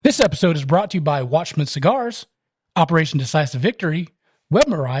This episode is brought to you by Watchman Cigars, Operation Decisive Victory,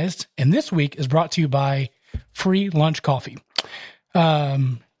 Webmerized, and this week is brought to you by Free Lunch Coffee. Let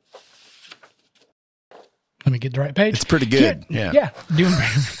me get the right page. It's pretty good. Here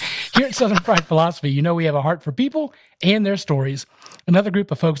at Southern Fried Philosophy, you know we have a heart for people and their stories. Another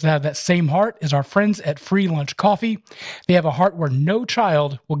group of folks that have that same heart is our friends at Free Lunch Coffee. They have a heart where no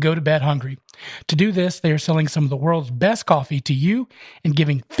child will go to bed hungry. To do this, they are selling some of the world's best coffee to you and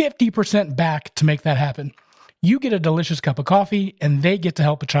giving 50% back to make that happen. You get a delicious cup of coffee, and they get to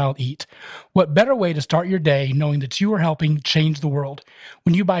help a child eat. What better way to start your day knowing that you are helping change the world?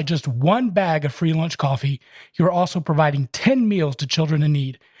 When you buy just one bag of Free Lunch Coffee, you are also providing 10 meals to children in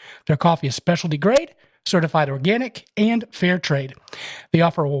need. Their coffee is specialty grade, certified organic, and fair trade. They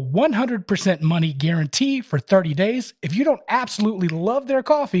offer a 100% money guarantee for 30 days. If you don't absolutely love their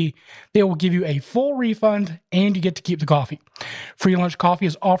coffee, they will give you a full refund and you get to keep the coffee. Free Lunch Coffee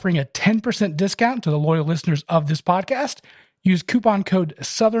is offering a 10% discount to the loyal listeners of this podcast. Use coupon code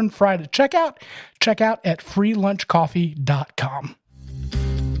SouthernFried at checkout. Check out at freelunchcoffee.com.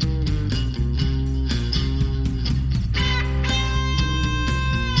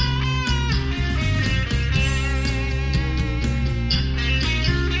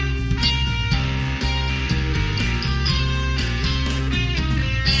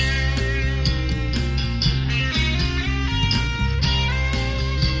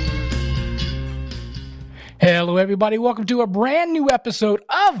 Hello, everybody. Welcome to a brand new episode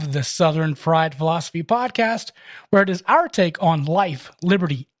of the Southern Fried Philosophy Podcast, where it is our take on life,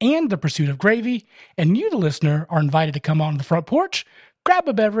 liberty, and the pursuit of gravy. And you, the listener, are invited to come on the front porch, grab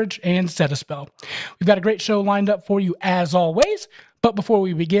a beverage, and set a spell. We've got a great show lined up for you as always. But before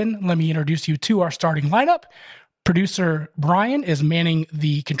we begin, let me introduce you to our starting lineup. Producer Brian is manning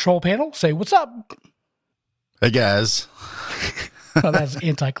the control panel. Say, what's up? Hey, guys. Oh, that's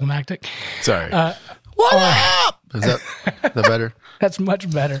anticlimactic. Sorry. What up? Is that better? That's much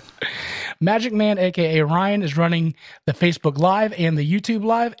better. Magic Man, a.k.a. Ryan, is running the Facebook Live and the YouTube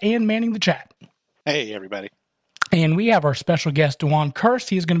Live and manning the chat. Hey, everybody. And we have our special guest, Dewan Kirst.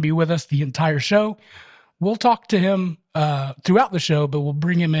 He is going to be with us the entire show. We'll talk to him throughout the show, but we'll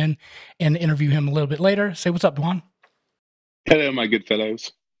bring him in and interview him a little bit later. Say what's up, Dewan. Hello, my good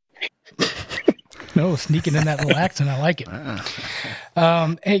fellows. No, sneaking in that little accent. I like it.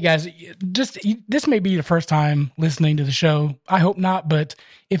 Hey, guys, this may be the first time listening to the show. I hope not, but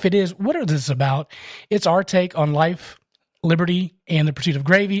if it is, what is this about? It's our take on life, liberty, and the pursuit of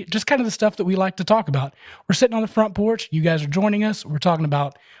gravy, just kind of the stuff that we like to talk about. We're sitting on the front porch. You guys are joining us. We're talking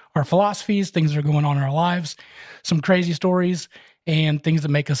about our philosophies, things that are going on in our lives, some crazy stories, and things that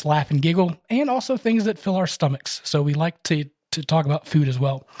make us laugh and giggle, and also things that fill our stomachs. So we like to talk about food as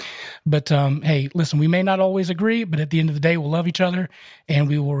well. But hey, listen, we may not always agree, but at the end of the day, we'll love each other and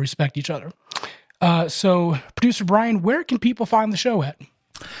we will respect each other. So producer Brian, where can people find the show at?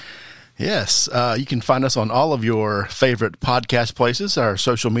 Yes, you can find us on all of your favorite podcast places, our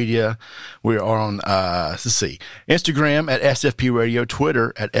social media. We are on, Instagram at SFP Radio,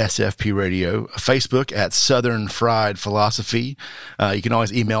 Twitter at SFP Radio, Facebook at Southern Fried Philosophy. You can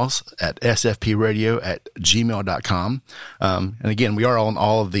always email us at sfpradio@gmail.com. And again, we are on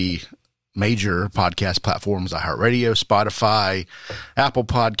all of the major podcast platforms, iHeartRadio, Spotify, Apple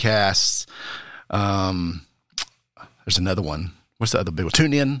Podcasts. There's another one. What's the other big one?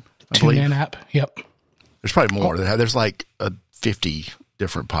 TuneIn. TuneIn app. Yep. There's probably more. There's like 50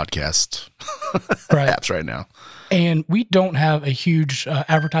 different podcast apps right now. And we don't have a huge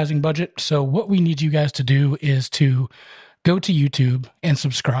advertising budget. So what we need you guys to do is to go to YouTube and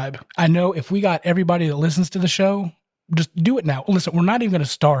subscribe. I know if we got everybody that listens to the show, just do it now. Listen, we're not even going to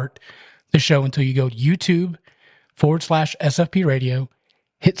start the show until you go to YouTube/SFP Radio,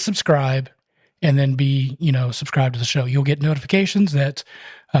 hit subscribe, and then be, subscribed to the show. You'll get notifications that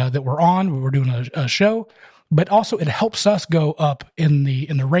we're on, we're doing a show, but also it helps us go up in the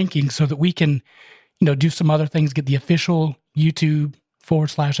rankings so that we can, do some other things, get the official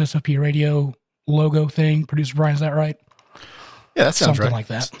YouTube/SFP Radio logo thing. Producer Brian, is that right? Yeah, that sounds something right. like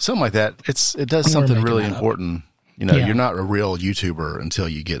that. Something like that. It does something really important. You're not a real YouTuber until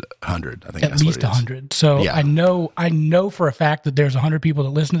you get 100. I think at least 100. So yeah. I know for a fact that there's 100 people that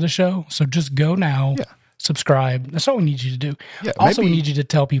listen to the show. So just go now, subscribe. That's all we need you to do. Yeah, also, we need you to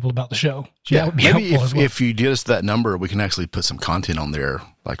tell people about the show. So that would be maybe helpful as well. If you get us that number, we can actually put some content on there,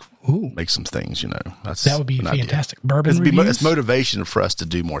 like make some things. That would be fantastic. Idea. Bourbon reviews. It's motivation for us to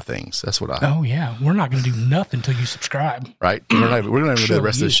do more things. That's what I. Oh yeah, we're not going to do nothing until you subscribe. Right. We're going to do the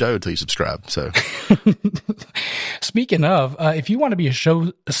rest of the show until you subscribe. So, speaking of, if you want to be a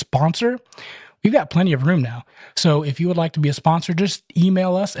show sponsor, we've got plenty of room now. So if you would like to be a sponsor, just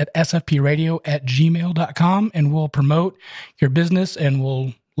email us at sfpradio@gmail.com and we'll promote your business and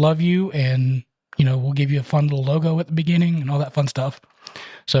we'll love you. And, we'll give you a fun little logo at the beginning and all that fun stuff.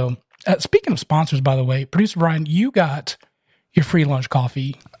 So speaking of sponsors, by the way, Producer Brian, you got your free lunch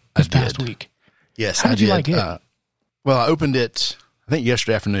coffee this past week. Yes, How did you like it? Well, I opened it, I think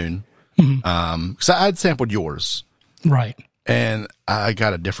yesterday afternoon. Because I had sampled yours. Right. And I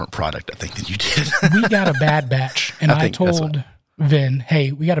got a different product, I think, than you did. We got a bad batch. And I told Vin,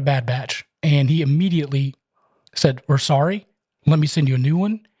 hey, we got a bad batch. And he immediately said, we're sorry. Let me send you a new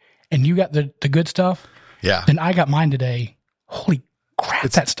one. And you got the good stuff. Yeah. And I got mine today. Holy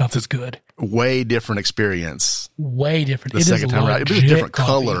crap, that stuff is good. Way different experience. Way different. The second time around. It was a different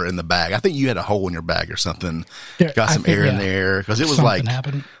coffee. color in the bag. I think you had a hole in your bag or something. Got some air in there. Because it was something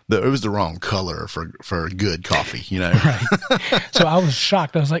happened. It was the wrong color for good coffee, Right. So I was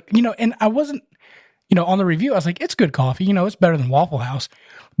shocked. I was like, and I wasn't, on the review, I was like, it's good coffee. It's better than Waffle House.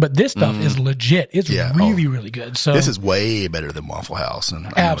 But this stuff is legit. It's really, really good. So this is way better than Waffle House. And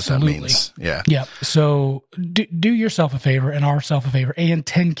I absolutely. know what that means. Yeah. Yeah. So do yourself a favor and ourselves a favor and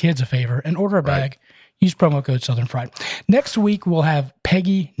 10 kids a favor and order a bag. Right. Use promo code Southern Fried. Next week, we'll have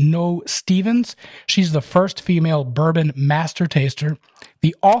Peggy No Stevens. She's the first female bourbon master taster,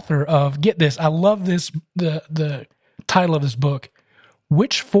 the author of, get this, I love this, the title of this book,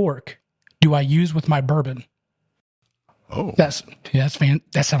 Which Fork Do I Use with My Bourbon? Oh, that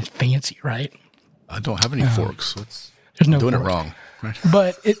sounds fancy, right? I don't have any forks. There's no doing fork. It wrong. Right?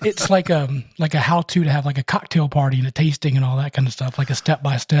 But it's like a how-to have like a cocktail party and a tasting and all that kind of stuff, like a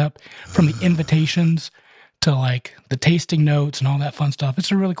step-by-step from the invitations to like the tasting notes and all that fun stuff.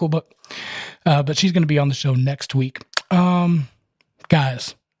 It's a really cool book. But she's going to be on the show next week.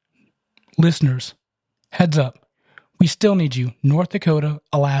 Guys, listeners, heads up. We still need you. North Dakota,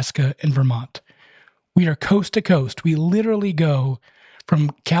 Alaska, and Vermont. We are coast to coast. We literally go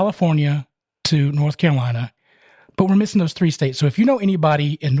from California to North Carolina, but we're missing those 3 states. So if you know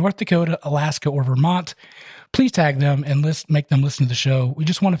anybody in North Dakota, Alaska, or Vermont, please tag them and make them listen to the show. We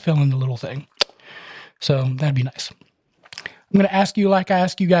just want to fill in the little thing. So that'd be nice. I'm going to ask you like I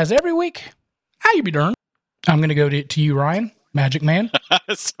ask you guys every week. How you be doing? I'm going to go to you, Ryan, Magic Man.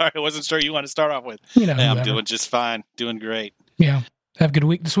 Sorry, I wasn't sure you want to start off with. I'm doing just fine. Doing great. Yeah. Have a good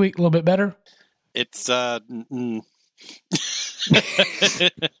week this week. A little bit better. It's this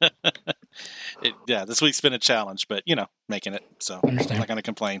week's been a challenge, but making it. So I'm not going to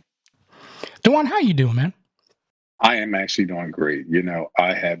complain. Dewan, how you doing, man? I am actually doing great.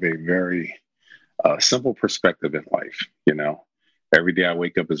 I have a very simple perspective in life. Every day I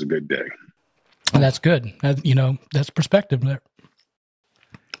wake up is a good day. And that's good. That's perspective there.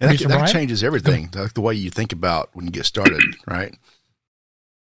 And that changes everything. Like the way you think about when you get started, right?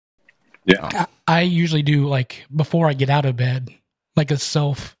 Yeah. I usually do, like, before I get out of bed, like a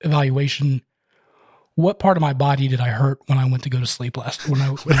self-evaluation. What part of my body did I hurt when I went to go to sleep when I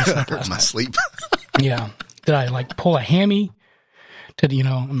slept last my night? Sleep. Yeah. Did I, like, pull a hammy? Did,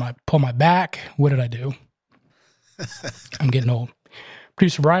 pull my back? What did I do? I'm getting old.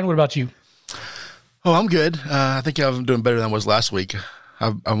 Producer Brian, what about you? Oh, I'm good. I think I'm doing better than I was last week.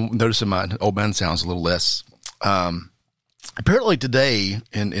 I'm noticing my old man sounds a little less. Apparently today,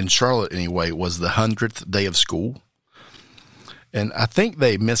 in Charlotte anyway, was the 100th day of school. And I think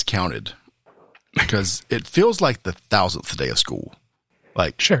they miscounted because it feels like the 1,000th day of school.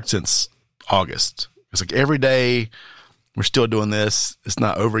 Like, sure. Since August. It's like every day we're still doing this. It's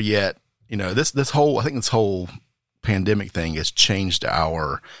not over yet. This whole pandemic thing has changed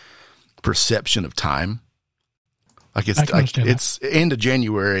our perception of time. Like it's end of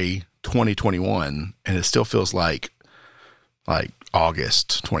January 2021 and it still feels like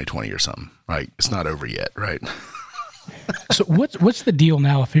August 2020 or something. Right? It's not over yet, right? So what's the deal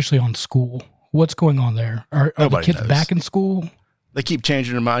now officially on school? What's going on there? Are the kids back in school? They keep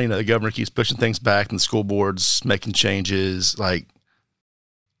changing their mind. The governor keeps pushing things back and the school board's making changes. Like,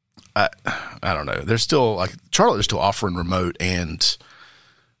 I don't know. They're still like Charlotte is still offering remote and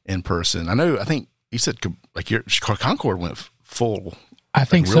in person. I think you said like your Concord went full. I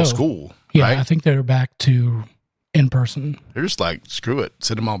think real so. School. Yeah. Right? I think they're back to in person. They're just like, screw it.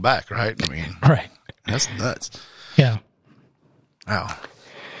 Send them all back. Right. I mean, right. That's nuts. Yeah. Wow.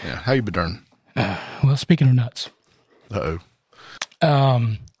 Yeah. How you been doing? Well, speaking of nuts. Uh-oh.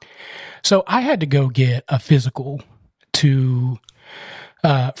 So I had to go get a physical to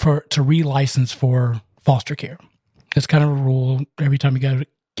relicense for foster care. It's kind of a rule. Every time you got to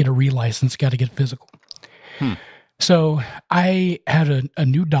get a relicense, got to get a physical. So I had a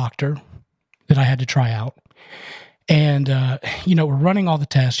new doctor that I had to try out. And, we're running all the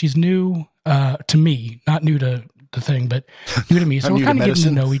tests. She's new. to me, not new to the thing, but new to me. So we're kind of getting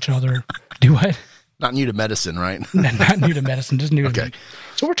to know each other. Do what? Not new to medicine, right? Not new to medicine, just new to me.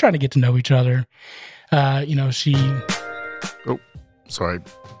 So we're trying to get to know each other. She... Oh, sorry.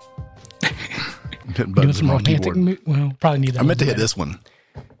 I'm hitting buttons some romantic well, probably need that. I meant to hit this one.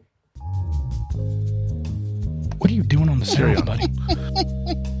 What are you doing on the cereal, buddy?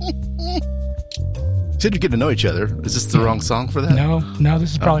 Said you're getting to know each other. Is this the wrong song for that? No,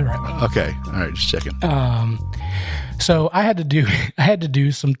 this is probably right. Okay. All right, just checking. So I had to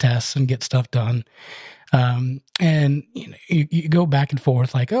do some tests and get stuff done. And you go back and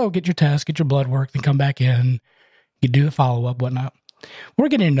forth like, oh, get your test, get your blood work, then come back in, you do the follow-up, whatnot. We're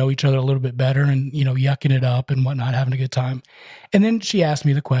getting to know each other a little bit better and, yucking it up and whatnot, having a good time. And then she asked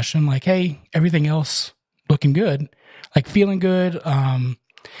me the question like, hey, everything else looking good, like feeling good.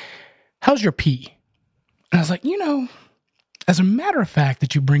 How's your pee? And I was like, as a matter of fact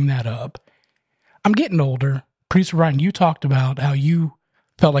that you bring that up, I'm getting older. Producer Ryan, you talked about how you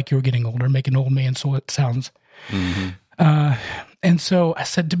felt like you were getting older, making old man, so it sounds. Mm-hmm. And so I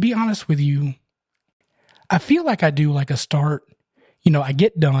said, to be honest with you, I feel like I do like a start. I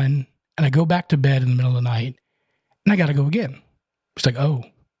get done and I go back to bed in the middle of the night and I got to go again. She's like, oh,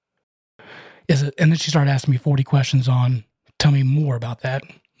 is it? And then she started asking me 40 questions on, tell me more about that.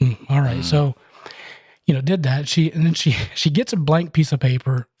 All right. So, did that. She gets a blank piece of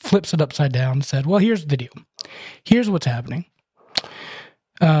paper, flips it upside down and said, well, here's the deal. Here's what's happening.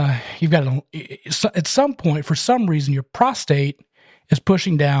 You've got at some point, for some reason, your prostate is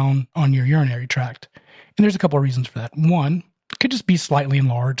pushing down on your urinary tract. And there's a couple of reasons for that. One, could just be slightly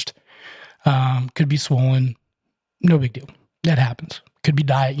enlarged. Could be swollen. No big deal. That happens. Could be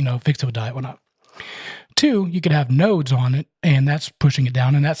diet, fixed it with diet, whatnot. Two, you could have nodes on it, and that's pushing it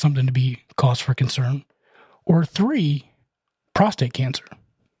down, and that's something to be cause for concern. Or three, prostate cancer.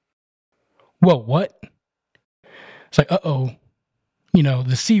 Whoa, what? It's like, uh-oh.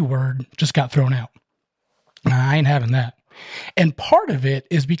 The C word just got thrown out. I ain't having that. And part of it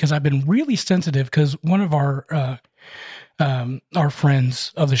is because I've been really sensitive because one of our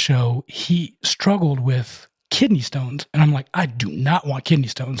friends of the show, he struggled with kidney stones. And I'm like, I do not want kidney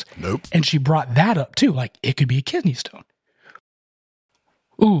stones. Nope. And she brought that up too. Like, it could be a kidney stone.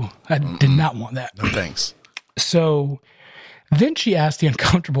 Ooh, I did not want that. No thanks. So then she asked the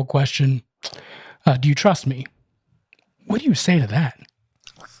uncomfortable question, do you trust me? What do you say to that?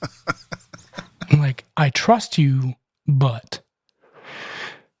 I'm like, I trust you, but...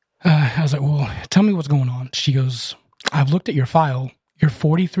 I was like, well, tell me what's going on. She goes, I've looked at your file. You're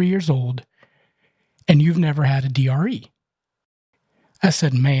 43 years old, and you've never had a DRE. I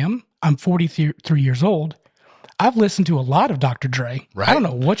said, ma'am, I'm 43 years old. I've listened to a lot of Dr. Dre. Right. I don't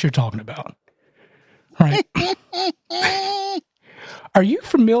know what you're talking about. Right. Are you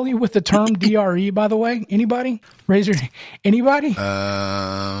familiar with the term DRE, by the way? Anybody? Raise your... Anybody?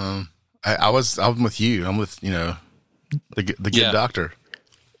 I'm with you. I'm with, the good doctor.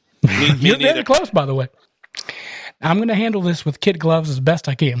 You're very close, by the way. I'm going to handle this with kid gloves as best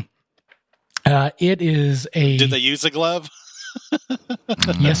I can. It is a... Did they use a glove?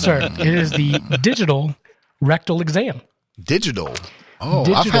 Yes, sir. It is the digital rectal exam. Digital? Oh,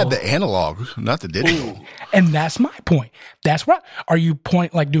 digital. I've had the analog, not the digital. Ooh. And that's my point. That's right. Are you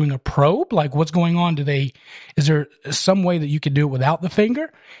doing a probe? Like, what's going on? Is there some way that you could do it without the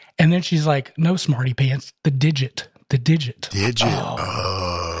finger? And then she's like, no, smarty pants, the digit. Digit.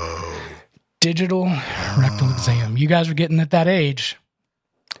 Oh. Digital rectal exam. You guys are getting at that age.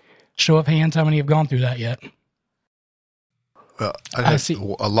 Show of hands, how many have gone through that yet? Well, I see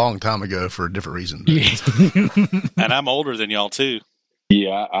a long time ago for a different reason. And I'm older than y'all too.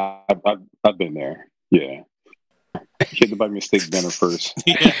 Yeah, I've been there. Yeah. Hit the by mistake dinner first.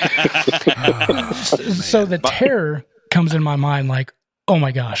 So the terror comes in my mind like, oh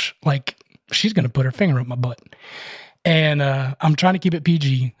my gosh, like she's going to put her finger up my butt. And I'm trying to keep it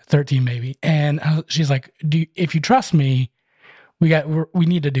PG-13 maybe. And she's like, if you trust me, we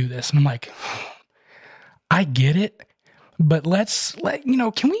need to do this. And I'm like, I get it, but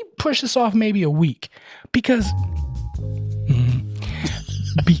can we push this off maybe a week? Because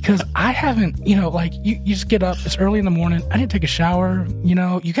I haven't, you just get up, it's early in the morning. I didn't take a shower.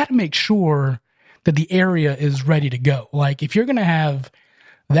 You got to make sure that the area is ready to go. Like if you're going to have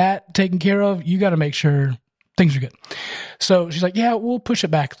that taken care of, you got to make sure things are good. So she's like, yeah, we'll push it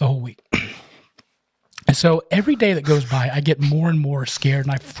back the whole week. And so every day that goes by, I get more and more scared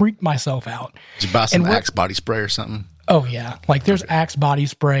and I freak myself out. Did you buy some Axe body spray or something? Oh yeah. Like there's Axe body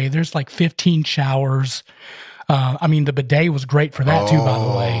spray. There's like 15 showers. I mean, the bidet was great for that too, by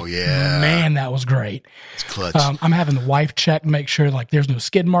the way. Oh, yeah. Man, that was great. It's clutch. I'm having the wife check, make sure like there's no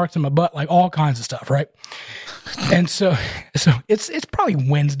skid marks in my butt, like all kinds of stuff, right? And so it's probably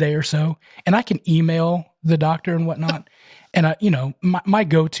Wednesday or so, and I can email the doctor and whatnot. And my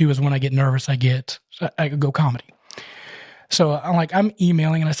go-to is when I get nervous, I go comedy. So I'm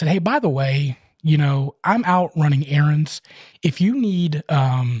emailing and I said, hey, by the way, I'm out running errands. If you need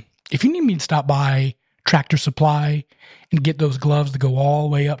me to stop by Tractor Supply and get those gloves that go all the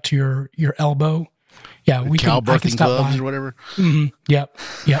way up to your elbow, yeah, I can stop gloves by. Or whatever. Mm-hmm. Yep.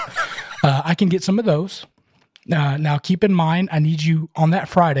 I can get some of those. Now, keep in mind, I need you on that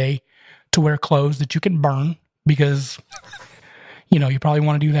Friday to wear clothes that you can burn because, you probably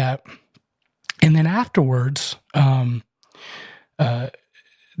want to do that. And then afterwards,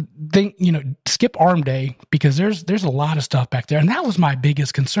 skip arm day because there's a lot of stuff back there. And that was my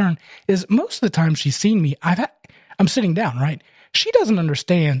biggest concern is most of the time she's seen me, I'm sitting down, right? She doesn't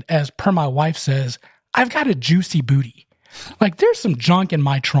understand, as per my wife says, I've got a juicy booty. Like there's some junk in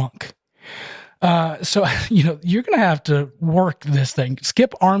my trunk. So you're going to have to work this thing.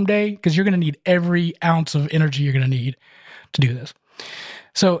 Skip arm day because you're going to need every ounce of energy you're going to need to do this.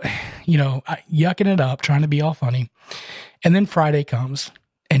 So, yucking it up, trying to be all funny. And then Friday comes.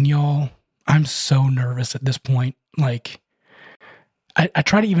 And y'all, I'm so nervous at this point. Like, I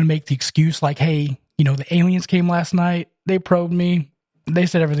try to even make the excuse like, hey, the aliens came last night. They probed me. They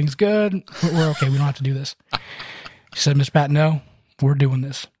said everything's good. We're okay. We don't have to do this. She said, Miss Pat, no, we're doing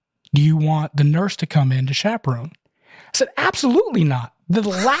this. Do you want the nurse to come in to chaperone? I said, absolutely not. The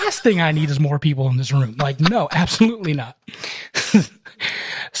last thing I need is more people in this room. Like, no, absolutely not.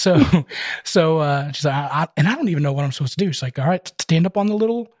 So she's like, and I don't even know what I'm supposed to do. She's like, all right, stand up on the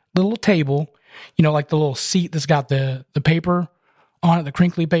little table, like the little seat that's got the paper on it, the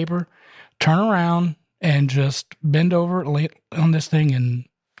crinkly paper. Turn around and just bend over, lay on this thing,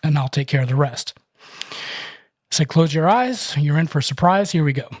 and I'll take care of the rest. Say, close your eyes. You're in for a surprise. Here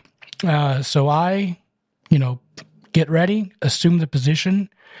we go. So I, get ready, assume the position,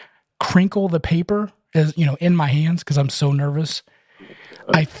 crinkle the paper as in my hands because I'm so nervous.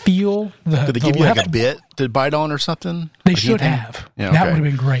 I feel the. Did they give you like a bit to bite on or something? They should have. Yeah, okay. That would have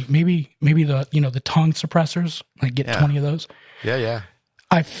been great. Maybe the the tongue suppressors. Like get 20 of those. Yeah.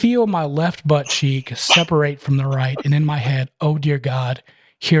 I feel my left butt cheek separate from the right, and in my head, oh dear God,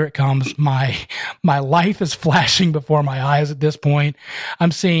 here it comes. My life is flashing before my eyes at this point.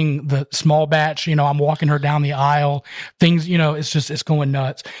 I'm seeing the small batch. I'm walking her down the aisle. Things. It's going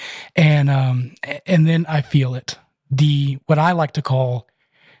nuts, and then I feel it. What I like to call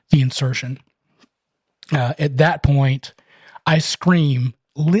the insertion. At that point, I scream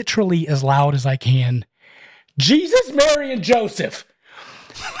literally as loud as I can, Jesus, Mary, and Joseph,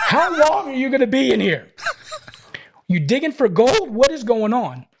 how long are you going to be in here? You digging for gold? What is going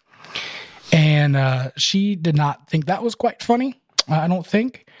on? And she did not think that was quite funny. I don't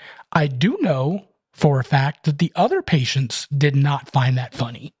think. I do know for a fact that the other patients did not find that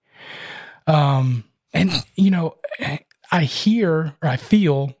funny. And, I hear or I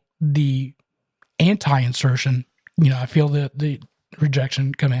feel the anti-insertion, I feel the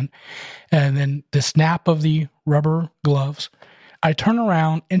rejection come in, and then the snap of the rubber gloves. I turn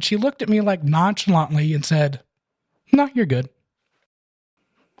around and she looked at me like nonchalantly and said, no, you're good.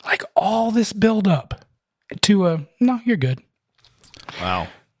 Like all this build up to no, you're good. Wow.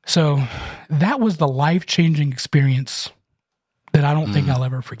 So that was the life-changing experience that I don't think I'll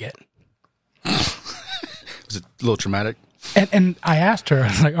ever forget. Was it a little traumatic? And I asked her, I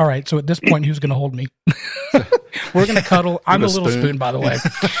was like, all right, so at this point, who's going to hold me? We're going to cuddle. I'm a little spoon, by the way.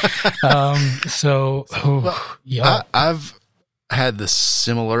 Yeah. I've had the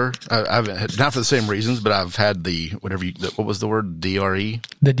similar, I've had, not for the same reasons, but I've had the, what was the word? DRE?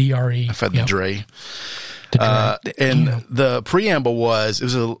 The DRE. I've had the DRE. The preamble was,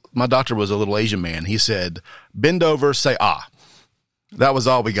 my doctor was a little Asian man. He said, bend over, say, ah. That was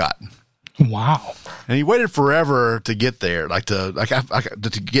all we got. Wow. And he waited forever to get there,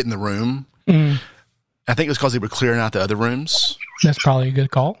 to get in the room. Mm. I think it was because they were clearing out the other rooms. That's probably a good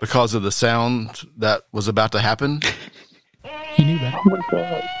call. Because of the sound that was about to happen. He knew that. Oh my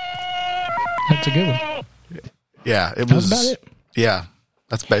God. That's a good one. Yeah. That was about it. Yeah.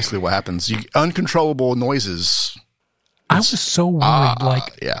 That's basically what happens. Uncontrollable noises. I was so worried,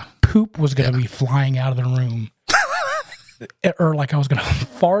 poop was going to be flying out of the room. Or like I was going to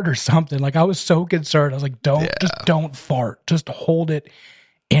fart or something. Like I was so concerned. I was like, just don't fart. Just hold it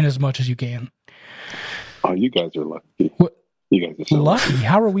in as much as you can. Oh, you guys are lucky. What? You guys are so lucky.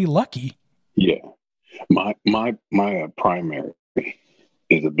 How are we lucky? Yeah. My primary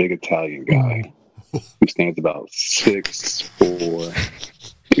is a big Italian guy. who stands about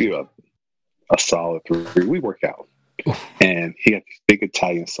 6'4", a solid 3. We work out, and he got these big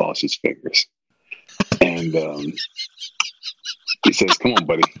Italian sausage fingers, and he says, "Come on,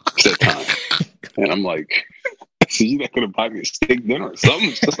 buddy, it's that time." And I'm like, "So you're not gonna buy me a steak dinner or something?"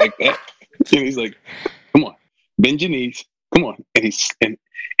 It's just like that. And he's like, "Come on, bend your knees, come on." And he's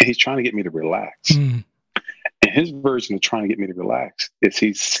trying to get me to relax. And his version of trying to get me to relax is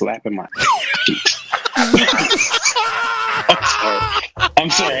he's slapping my cheeks. I'm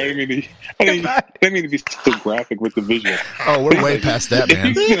sorry. I didn't mean to be so graphic with the visual. Oh, we're way past that,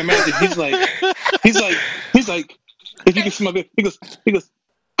 man. If you can imagine, he's like, if you can see my bit, he goes,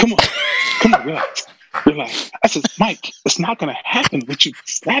 come on, relax. I said, "Mike, it's not going to happen with you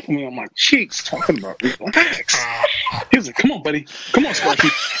slapping me on my cheeks, talking about relax." He was like, "Come on, buddy. Come on, Sparky."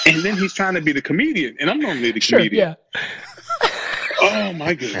 And then he's trying to be the comedian, and I'm normally the comedian. Yeah. Oh,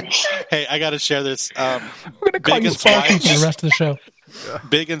 my goodness. Hey, I got to share this. We're going to call you Sparky for the rest of the show.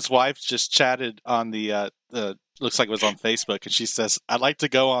 Biggins' wife just chatted on the looks like it was on Facebook, and she says, "I'd like to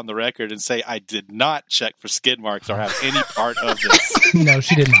go on the record and say I did not check for skid marks or have any part of this." No,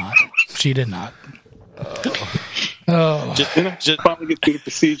 she did not. She did not. Then I just finally get through the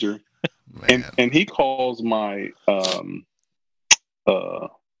procedure, and he calls my oh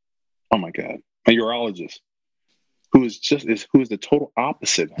my God, my urologist, who is the total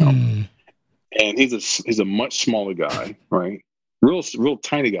opposite of him, and he's a much smaller guy, right? Real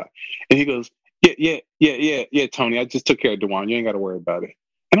tiny guy, and he goes, yeah, Tony, I just took care of Dewan. You ain't got to worry about it.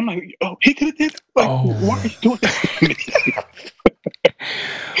 And I'm like, oh, he could have did it. Like, why are you doing that?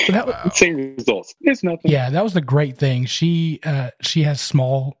 Same results. There's nothing. Yeah, that was the great thing. She has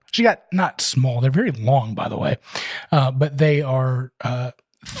small. She got not small. They're very long, by the way, but they are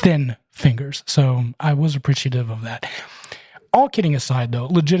thin fingers. So I was appreciative of that. All kidding aside, though,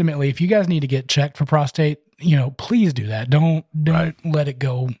 legitimately, if you guys need to get checked for prostate, please do that. Don't let it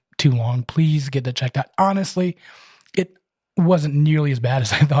go too long. Please get that checked out. Honestly, it wasn't nearly as bad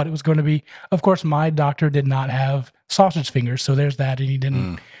as I thought it was going to be. Of course, my doctor did not have sausage fingers, so there's that, and he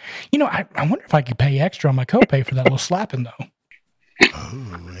didn't. I wonder if I could pay extra on my copay for that little slapping, though.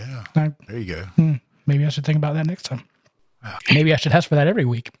 Oh, yeah. There you go. Maybe I should think about that next time. Maybe I should ask for that every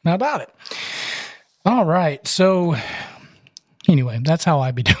week. How about it? All right. So anyway, that's how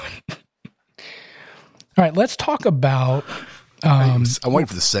I be doing. All right, let's talk about... I'm waiting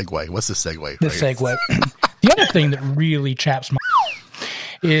for the segue. What's the segue? The segue. The other thing that really chaps my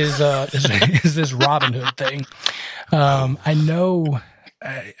is this Robinhood thing. I know...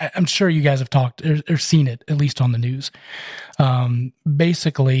 I'm sure you guys have talked or seen it, at least on the news.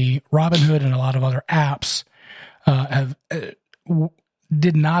 Basically, Robinhood and a lot of other apps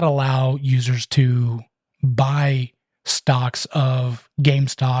did not allow users to buy stocks of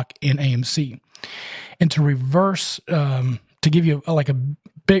GameStop and AMC. And to reverse, to give you a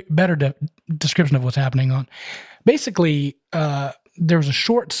better description of what's happening on, basically, there was a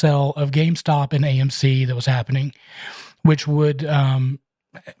short sell of GameStop and AMC that was happening, which would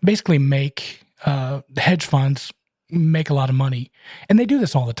basically make hedge funds make a lot of money. And they do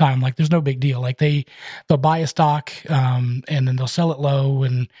this all the time. Like, there's no big deal. Like, they'll buy a stock and then they'll sell it low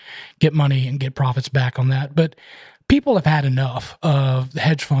and get money and get profits back on that. But people have had enough of the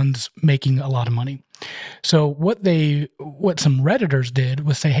hedge funds making a lot of money. So what some Redditors did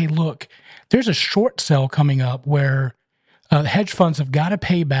was say, hey, look, there's a short sell coming up where the hedge funds have got to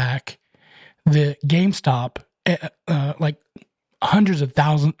pay back the GameStop, like hundreds of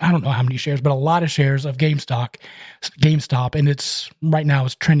thousands, I don't know how many shares, but a lot of shares of GameStop, and right now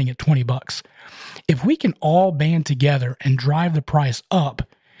it's trending at $20. If we can all band together and drive the price up,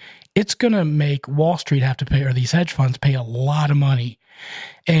 it's going to make Wall Street have to pay, or these hedge funds pay a lot of money.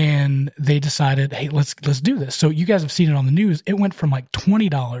 And they decided, hey, let's do this. So you guys have seen it on the news. It went from like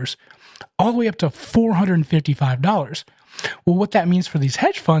 $20 all the way up to $455. Well, what that means for these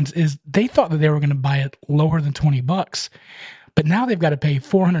hedge funds is they thought that they were going to buy it lower than $20, but now they've got to pay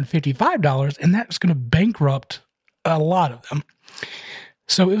 $455, and that's going to bankrupt a lot of them.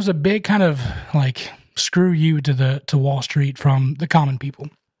 So it was a big kind of like screw you to Wall Street from the common people.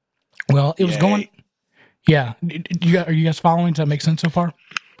 Well, it was going. Yeah. Are you guys following? Does that make sense so far?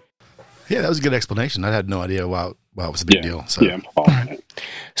 Yeah, that was a good explanation. I had no idea why it was a big deal. So. Yeah, I'm following it.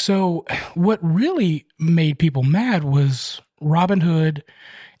 So what really made people mad was Robinhood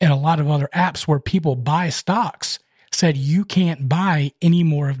and a lot of other apps where people buy stocks said you can't buy any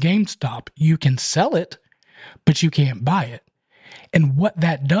more of GameStop. You can sell it, but you can't buy it. And what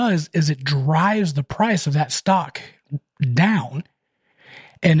that does is it drives the price of that stock down.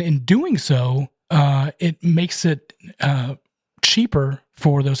 And in doing so, it makes it cheaper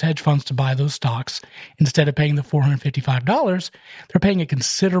for those hedge funds to buy those stocks. Instead of paying the $455, they're paying a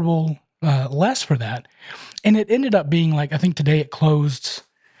considerable less for that. And it ended up being like, I think today it closed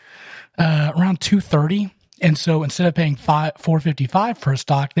around $230. And so instead of paying $455 for a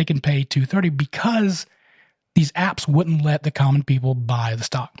stock, they can pay $230 because these apps wouldn't let the common people buy the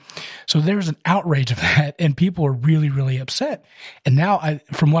stock. So there's an outrage of that, and people are really, really upset. And now,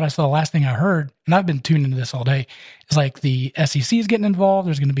 from what I saw, the last thing I heard, and I've been tuned into this all day, is like the SEC is getting involved.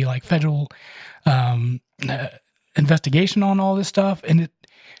 There's going to be like federal investigation on all this stuff. And it's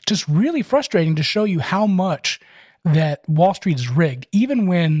just really frustrating to show you how much that Wall Street is rigged. Even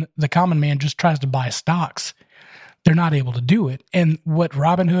when the common man just tries to buy stocks, they're not able to do it. And what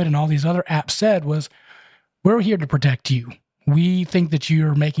Robinhood and all these other apps said was, we're here to protect you. We think that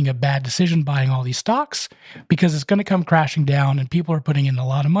you're making a bad decision buying all these stocks because it's going to come crashing down and people are putting in a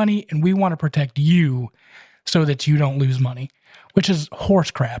lot of money, and we want to protect you so that you don't lose money, which is horse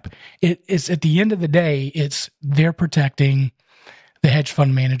crap. It's at the end of the day, they're protecting the hedge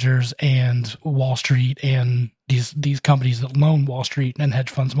fund managers and Wall Street and these companies that loan Wall Street and hedge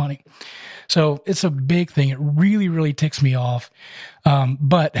funds money. So it's a big thing. It really, really ticks me off.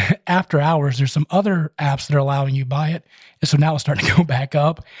 But after hours, there's some other apps that are allowing you to buy it. And so now it's starting to go back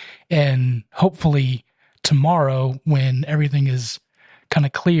up. And hopefully tomorrow, when everything is kind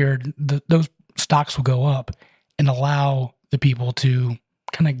of cleared, those stocks will go up and allow the people to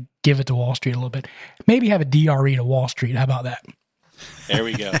kind of give it to Wall Street a little bit. Maybe have a DRE to Wall Street. How about that? There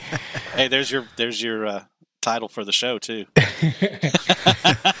we go. Hey, there's your title for the show too.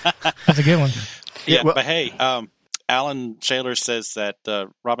 That's a good one. Yeah, well, but hey, Alan Shaler says that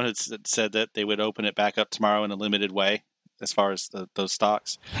Robinhood said that they would open it back up tomorrow in a limited way as far as those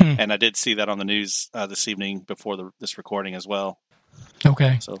stocks. And I did see that on the news this evening before this recording as well.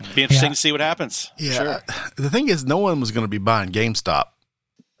 Okay. So it'll be interesting to see what happens. Yeah. Sure. The thing is, no one was going to be buying GameStop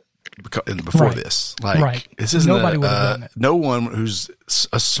before this. Like, this isn't nobody would have done it. No one who's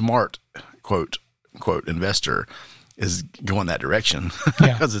a smart quote investor is going that direction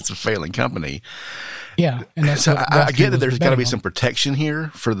because it's a failing company. Yeah, and that's so I get that there's got to be some protection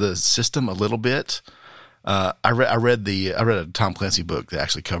here for the system a little bit. I read a Tom Clancy book that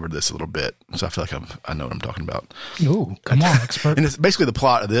actually covered this a little bit, so I feel like I know what I'm talking about. Ooh, come on, expert! And it's basically the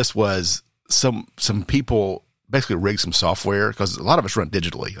plot of this was some people basically rigged some software because a lot of it's run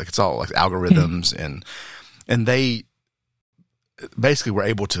digitally, like it's all like algorithms and they basically were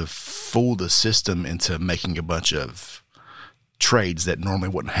able to fool the system into making a bunch of trades that normally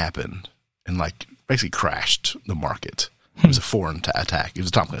wouldn't happen, and like basically crashed the market. It was a foreign attack. It was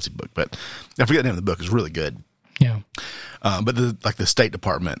a Tom Clancy book, but I forget the name of the book. It's really good. Yeah. But the State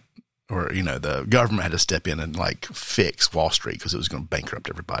Department or, the government had to step in and like fix Wall Street because it was going to bankrupt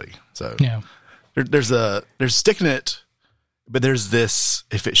everybody. So yeah, there's sticking it, but there's this,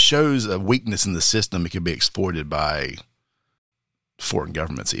 if it shows a weakness in the system, it could be exploited by foreign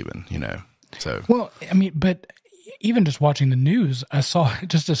governments even, so. Well, I mean, but even just watching the news, I saw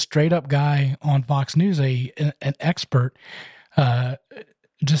just a straight up guy on Fox News, an expert,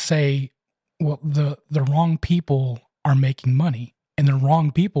 just say, well, the wrong people are making money, and the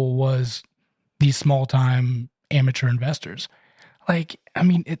wrong people was these small time amateur investors. Like, I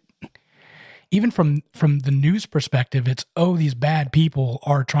mean, even from the news perspective, it's, these bad people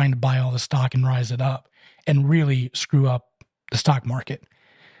are trying to buy all the stock and rise it up and really screw up the stock market.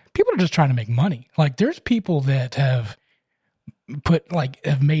 People are just trying to make money. Like, there's people that have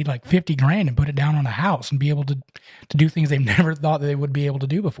made like 50 grand and put it down on a house and be able to do things they've never thought that they would be able to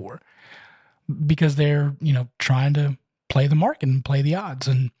do before because they're, trying to play the market and play the odds.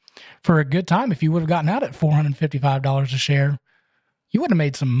 And for a good time, if you would have gotten out at $455 a share, you would have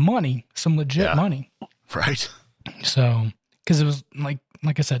made some money, some legit money. Right. So, because it was like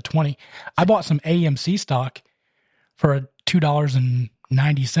I said, 20. I bought some AMC stock for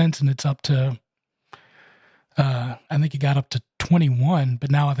 $2.90, and it's up to, I think it got up to 21,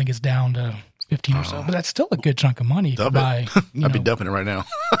 but now I think it's down to 15 or so. But that's still a good chunk of money to buy. I'd be dumping it right now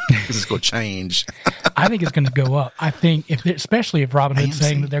because it's going to change. I think it's going to go up. I think especially if Robinhood's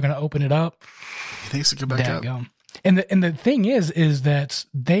saying that they're going to open it up. You think it's going to go back up? Go. And the thing is that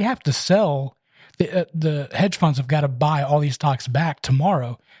they have to sell. The hedge funds have got to buy all these stocks back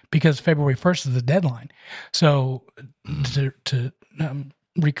tomorrow because February 1st is the deadline. So to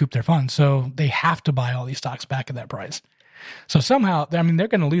recoup their funds. So they have to buy all these stocks back at that price. So somehow, I mean, they're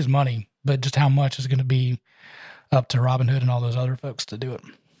going to lose money, but just how much is going to be up to Robinhood and all those other folks to do it.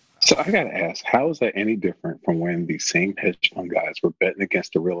 So I got to ask, how is that any different from when these same hedge fund guys were betting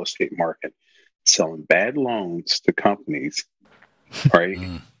against the real estate market, selling bad loans to companies, right?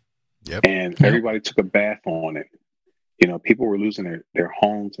 Yep. And everybody took a bath on it. people were losing their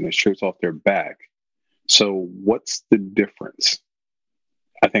homes and their shirts off their back. So what's the difference?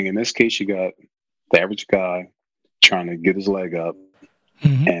 I think in this case, you got the average guy trying to get his leg up,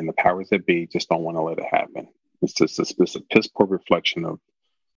 and the powers that be just don't want to let it happen. It's just a piss poor reflection of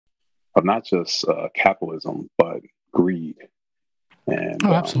not just capitalism, but greed. And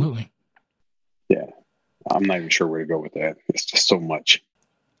absolutely. Yeah, I'm not even sure where to go with that. It's just so much.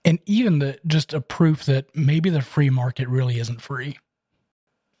 And even just a proof that maybe the free market really isn't free.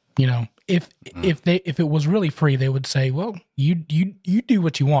 If it was really free, they would say, well, you do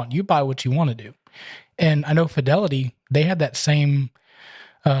what you want, you buy what you want to do. And I know Fidelity, they had that same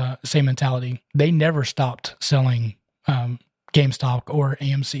mentality. They never stopped selling GameStop or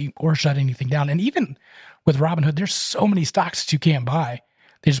AMC or shut anything down. And even with Robinhood, there's so many stocks that you can't buy.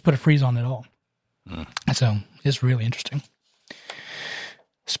 They just put a freeze on it all. So it's really interesting.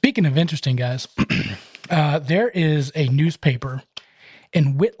 Speaking of interesting, guys, there is a newspaper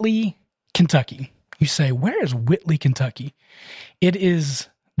in Whitley, Kentucky. You say, where is Whitley, Kentucky? It is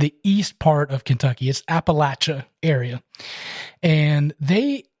the east part of Kentucky. It's Appalachia area. And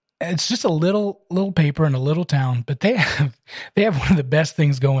it's just a little paper in a little town, but they have one of the best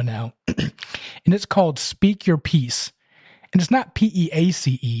things going now. And it's called Speak Your Piece. And it's not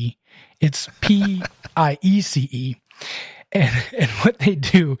PEACE, it's PIECE. And what they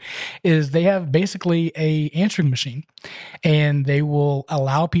do is they have basically a answering machine, and they will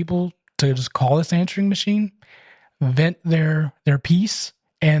allow people to just call this answering machine, vent their piece,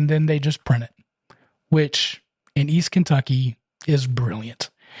 and then they just print it, which in East Kentucky is brilliant.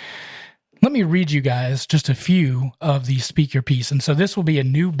 Let me read you guys just a few of the Speak Your Piece. And so this will be a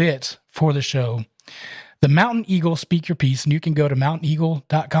new bit for the show. The Mountain Eagle Speak Your Piece, and you can go to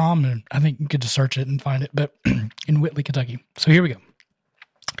mountaineagle.com, and I think you can just search it and find it, but in Whitley, Kentucky. So here we go.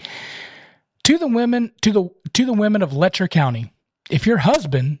 To the women of Letcher County, if your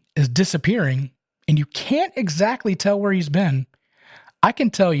husband is disappearing and you can't exactly tell where he's been, I can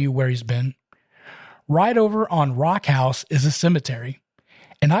tell you where he's been. Right over on Rock House is a cemetery,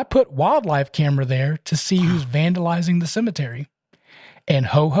 and I put wildlife camera there to see who's vandalizing the cemetery. And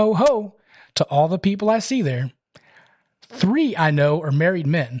ho, ho, ho, to all the people I see there. 3 I know are married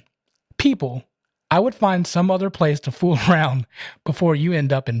men. People, I would find some other place to fool around before you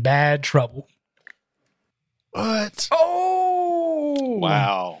end up in bad trouble. What? Oh!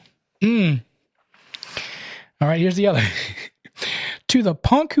 Wow. All right, here's the other. To the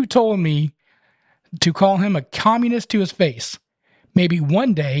punk who told me to call him a communist to his face, maybe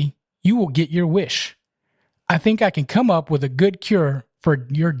one day you will get your wish. I think I can come up with a good cure for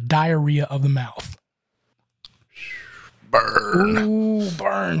your diarrhea of the mouth. Burn. Ooh,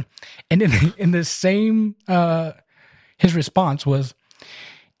 burn. And in the same, his response was,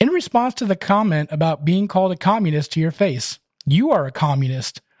 in response to the comment about being called a communist to your face, you are a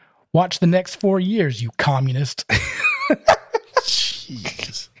communist. Watch the next 4 years, you communist.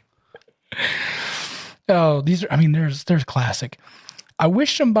 Jeez. Oh, there's classic. I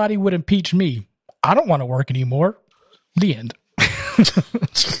wish somebody would impeach me. I don't want to work anymore. The end.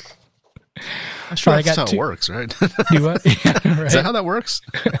 I'm sure that's how it works, right? Do what? Yeah, right. Is that how that works?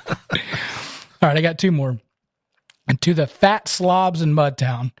 All right, I got 2 more. And to the fat slobs in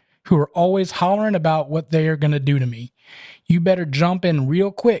Mudtown who are always hollering about what they are going to do to me, you better jump in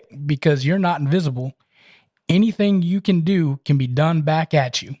real quick because you're not invisible. Anything you can do can be done back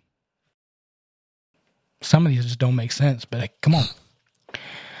at you. Some of these just don't make sense, but come on.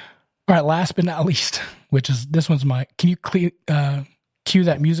 All right, last but not least, this one's can you cue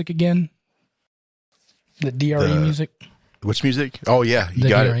that music again? The DRE music. Which music? Oh, yeah. You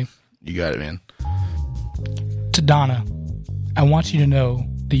got it. You got it, man. To Donna, I want you to know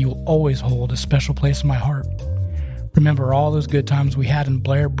that you will always hold a special place in my heart. Remember all those good times we had in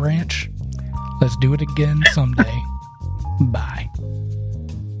Blair Branch? Let's do it again someday. Bye.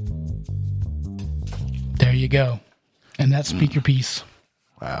 There you go. And that's Speak Your Piece.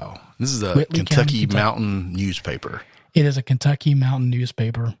 Wow. This is a Whitley Kentucky County, Mountain newspaper. It is a Kentucky Mountain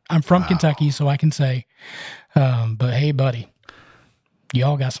newspaper. I'm from Kentucky, so I can say, but hey, buddy,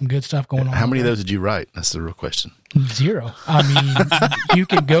 y'all got some good stuff going on. How many of those did you write? That's the real question. 0. I mean, you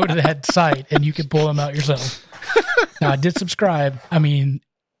can go to that site and you can pull them out yourself. Now, I did subscribe. I mean,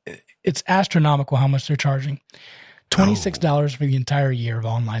 it's astronomical how much they're charging. $26 for the entire year of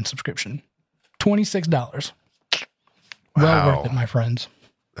online subscription. $26. Well worth it, my friends.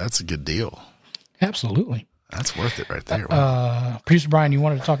 That's a good deal. Absolutely. That's worth it right there. Wow. Producer Brian, you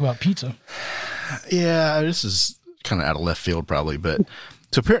wanted to talk about pizza. Yeah, this is kind of out of left field probably, but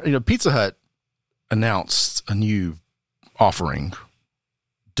so apparently, Pizza Hut announced a new offering,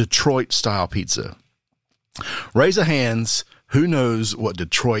 Detroit style pizza. Raise of hands. Who knows what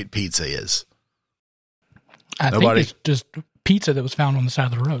Detroit pizza is? Nobody? Think it's just pizza that was found on the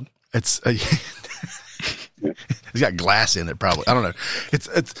side of the road. It's got glass in it, probably. I don't know.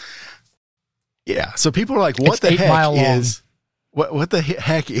 It's yeah. So people are like, "What the heck is what the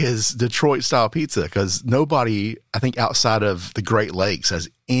heck is Detroit style pizza?" Because nobody, I think, outside of the Great Lakes has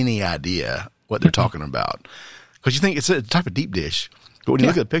any idea what they're talking about. Because you think it's a type of deep dish, but when you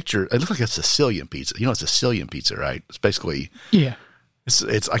look at the picture, it looks like a Sicilian pizza. You know, it's Sicilian pizza, right? It's basically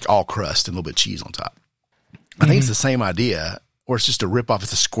it's like all crust and a little bit of cheese on top. I think it's the same idea, or it's just a ripoff.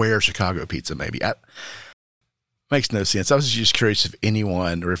 It's a square Chicago pizza, maybe. Makes no sense. I was just curious if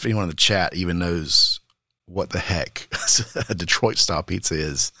anyone, or if anyone in the chat even knows what the heck a Detroit style pizza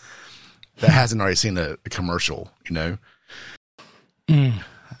is that hasn't already seen a commercial. You know, I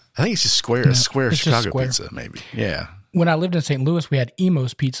think it's just a square Chicago pizza, maybe. Yeah. When I lived in St. Louis, we had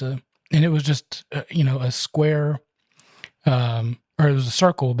Emo's Pizza, and it was just a square, or it was a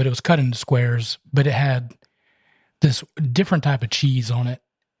circle, but it was cut into squares. But it had this different type of cheese on it.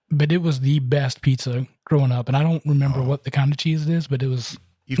 But it was the best pizza growing up, and I don't remember what the kind of cheese it is, but it was.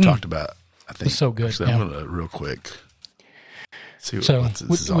 You've talked about, I think. It's so good. Actually, I'm going to real quick see what this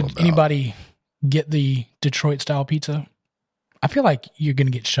is all about. Would anybody get the Detroit style pizza? I feel like you're going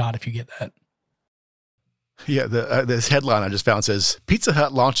to get shot if you get that. Yeah, this headline I just found says, Pizza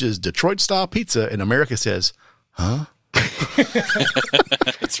Hut launches Detroit style pizza, and America says, huh?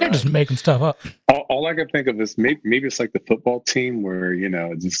 They're just making stuff up. All I can think of is maybe it's like the football team where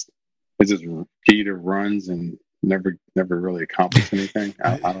it just Peter runs and never really accomplish anything.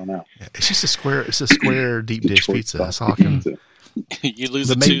 I don't know. It's just a square deep dish pizza. That's all I can. You lose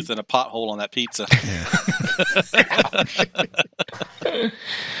a tooth and a pothole on that pizza.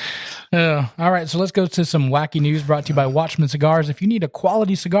 All right, so let's go to some wacky news brought to you by Watchman Cigars. If you need a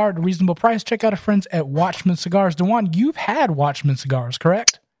quality cigar at a reasonable price, check out our friends at Watchman Cigars. DeJuan, you've had Watchman Cigars,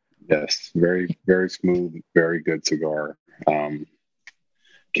 correct? Yes, very, very smooth, very good cigar.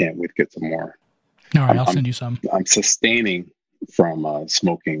 Can't wait to get some more. All right, I'll send you some. I'm sustaining from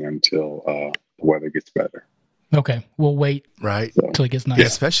smoking until the weather gets better. Okay, we'll wait until it gets nice. Yeah,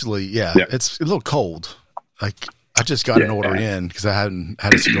 especially, it's a little cold. Like, I just got an order in because I hadn't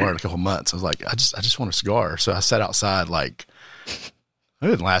had a cigar in a couple months. I was like, I just want a cigar. So I sat outside it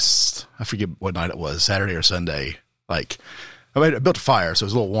didn't last, I forget what night it was, Saturday or Sunday. Like, I built a fire, so it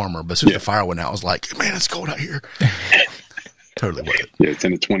was a little warmer. But as soon as the fire went out, I was like, man, it's cold out here. Totally worth it. Yeah, it's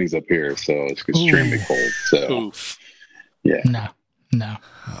in the 20s up here, so it's extremely cold. So, No.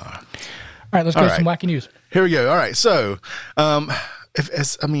 All right, let's go to some wacky news. Here we go. All right, so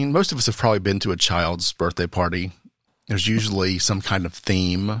most of us have probably been to a child's birthday party. There's usually some kind of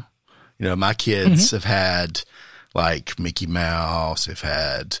theme. My kids have had like Mickey Mouse, have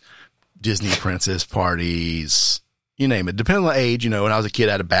had Disney princess parties, you name it. Depending on the age, when I was a kid,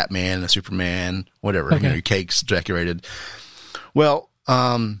 I had a Batman, a Superman, whatever. Okay. Your cake's decorated. Well,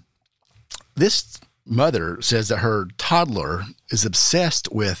 this mother says that her toddler is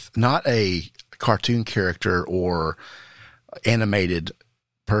obsessed with not a cartoon character or animated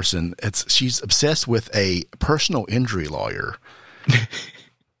person. She's obsessed with a personal injury lawyer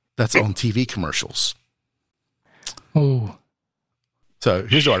that's on TV commercials. Oh. So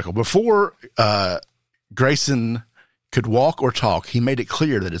here's the article. Before Grayson could walk or talk, he made it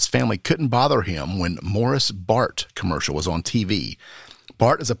clear that his family couldn't bother him when Morris Bart commercial was on TV.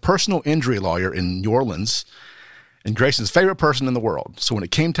 Bart is a personal injury lawyer in New Orleans and Grayson's favorite person in the world. So when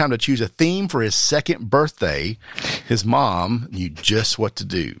it came time to choose a theme for his second birthday, his mom knew just what to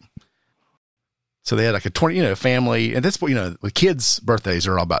do. So they had like a 20, family, and that's what, the kids' birthdays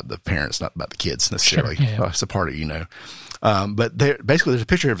are all about the parents, not about the kids necessarily. Sure, yeah. It's a party, but basically there's a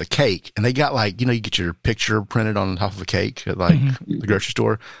picture of a cake, and they got you get your picture printed on top of a cake at the grocery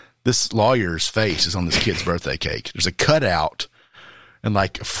store. This lawyer's face is on this kid's birthday cake. There's a cutout and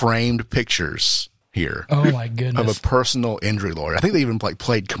framed pictures here. Oh my goodness. Of a personal injury lawyer. I think they even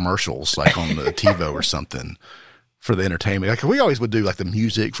played commercials on the TiVo or something for the entertainment. We always would do the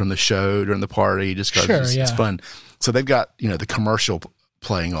music from the show during the party just because it's fun. So they've got, the commercial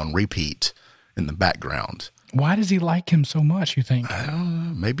playing on repeat in the background. Why does he like him so much, you think? I don't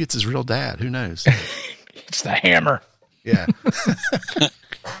know. Maybe it's his real dad. Who knows? It's the hammer. Yeah.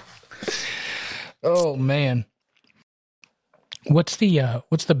 Oh man. What's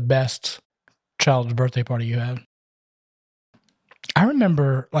the best child's birthday party you had? I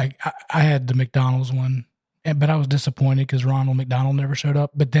remember I had the McDonald's one, but I was disappointed because Ronald McDonald never showed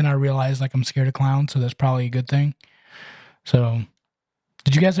up. But then I realized I'm scared of clowns, so that's probably a good thing. So,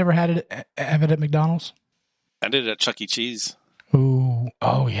 did you guys ever have it at McDonald's? I did it at Chuck E. Cheese. Ooh,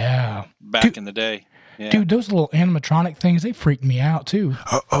 oh yeah. Back in the day. Yeah. Dude, those little animatronic things, they freaked me out too.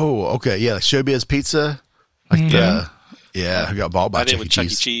 Oh, okay. Yeah, like Showbiz Pizza. Like who got bought by I did Chuck E. with Chuck E.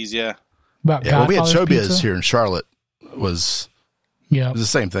 Cheese. Cheese, yeah. About Yeah, well, we had Godfather's Showbiz Pizza. here in Charlotte. It was Yeah. the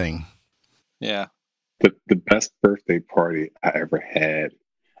same thing. Yeah. The best birthday party I ever had,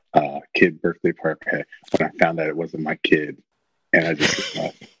 kid birthday party I had, when I found out it wasn't my kid, and I just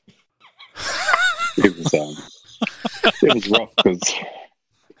it was rough because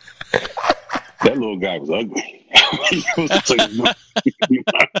that little guy was ugly. He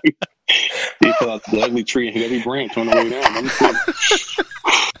fell out the ugly tree and hit every branch on the way down.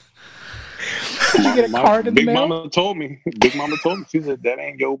 Did you get a card in the Big mail? Mama told me. She said, "That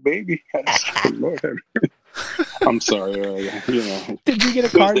ain't your baby." Lord, I'm sorry. Did you get a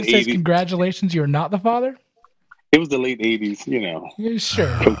was card the that says 80s. "Congratulations, you're not the father"? It was the late '80s. Yeah,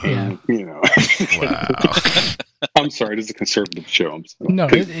 sure. Cocaine. Wow. I'm sorry. This is a conservative show. I'm sorry. No,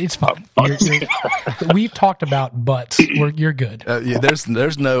 it's fine. We've talked about butts. You're good. There's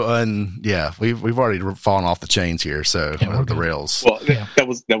no we've already fallen off the chains here, so Yeah, we're the good. rails. Well,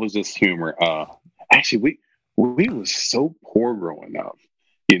 that was just humor. Actually, we was so poor growing up.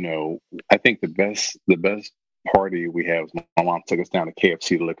 I think the best party we had was my mom took us down to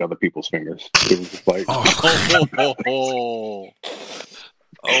KFC to lick other people's fingers. It was just like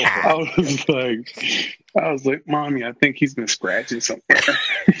I was like, "Mommy, I think he's been scratching somewhere."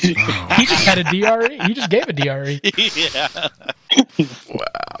 He just had a DRE. You just gave a DRE. Yeah.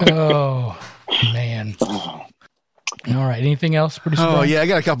 Oh, man. All right. Anything else? Producer Oh Brian? yeah, I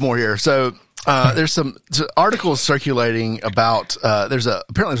got a couple more here. So there's some articles circulating about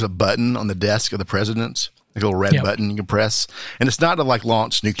apparently there's a button on the desk of the president, like a little red button you can press, and it's not to like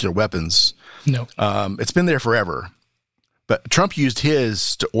launch nuclear weapons. No. It's been there forever, but Trump used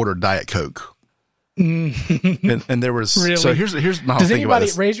his to order Diet Coke. And there was Really? So here's my whole Does thing about anybody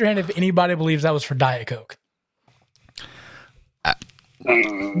this. raise your hand if anybody believes that was for Diet Coke?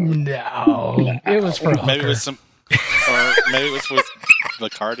 No, it was for a hooker. Maybe it was or maybe it was with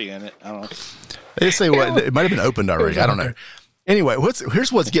Bacardi in it. I don't know. They say it might have been opened already. I don't know. Anyway,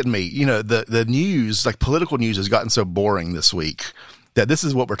 here's what's getting me. The news, like political news, has gotten so boring this week that this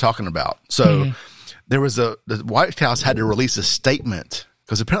is what we're talking about. So there was the White House had to release a statement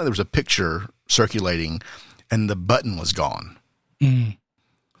because apparently there was a picture circulating and the button was gone.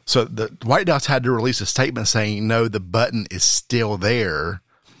 So the White House had to release a statement saying, no, the button is still there.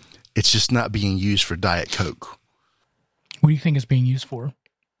 It's just not being used for Diet Coke. What do you think it's being used for?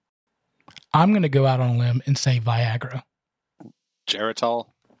 I'm going to go out on a limb and say Viagra. Geritol.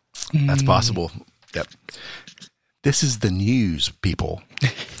 That's possible. Yep. This is the news, people.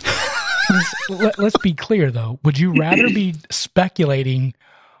 Let's be clear, though. Would you rather be speculating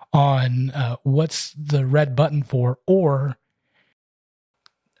on what's the red button for, or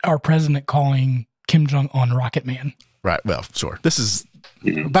our president calling Kim Jong-un Rocket Man? Right. Well, sure. This is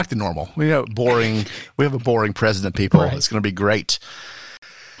back to normal. We have boring. We have a boring president, people. Right. It's going to be great.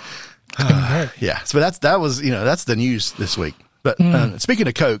 It's been great. Yeah. So that's the news this week. But speaking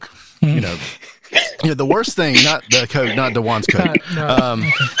of Coke, the worst thing, not the Coke, not DeJuan's Coke.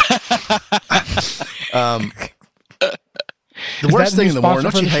 The worst thing in the morning,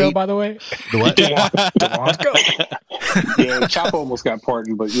 don't you hate? By the way, The what? DeJuan's Coke. Yeah, Chapo almost got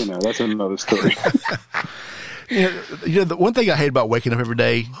pardoned, but that's another story. The one thing I hate about waking up every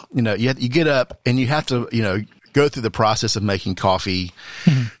day, you get up and you have to, go through the process of making coffee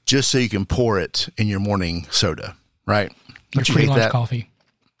just so you can pour it in your morning soda, right? Your Don't you free hate lunch that? coffee.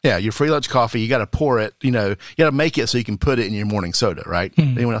 Yeah, your free lunch coffee, you got to pour it, you got to make it so you can put it in your morning soda, right?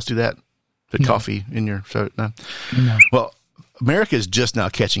 Anyone else do that? Put coffee in your soda? No. No. Well, America is just now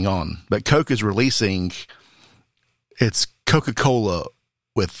catching on, but Coke is releasing its Coca-Cola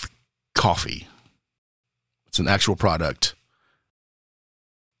with coffee. It's an actual product.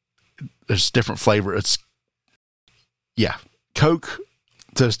 There's different flavor. Coke.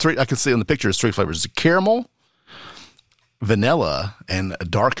 So there's three. I can see on the picture. There's three flavors: caramel, vanilla, and a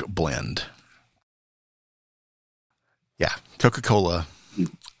dark blend. Yeah, Coca-Cola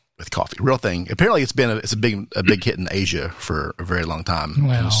with coffee, real thing. Apparently, it's a big hit in Asia for a very long time.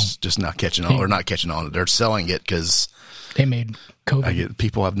 Well, it's just not catching on, or not catching on. They're selling it because they made COVID.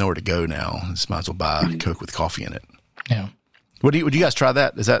 people have nowhere to go now. Just might as well buy Coke with coffee in it. Yeah. Would you guys try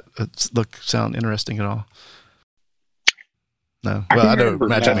that? Does that sound interesting at all? No. Well, I know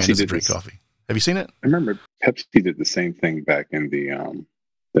Magic Man doesn't drink coffee. Have you seen it? I remember Pepsi did the same thing back in the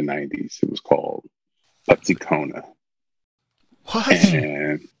 90s. It was called Pepsi Kona. What?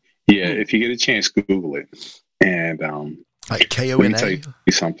 And if you get a chance, Google it. And like Kona? let me tell you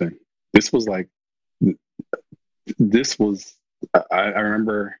something. This was I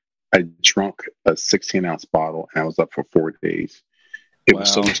remember I drunk a 16-ounce bottle, and I was up for 4 days. It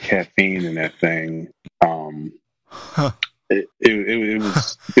was so much caffeine in that thing. It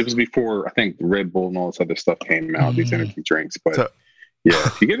was before, I think, Red Bull and all this other stuff came out, these energy drinks. But yeah,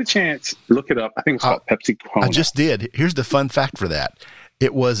 if you get a chance, look it up. I think it's called Pepsi Kona. I just did. Here's the fun fact for that.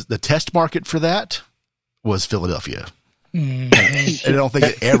 It was the test market for that was Philadelphia. I don't think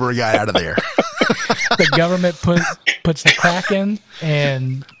it ever got out of there. The government puts the crack in,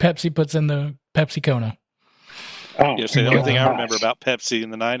 and Pepsi puts in the Pepsi Kona. Oh, the only thing I remember about Pepsi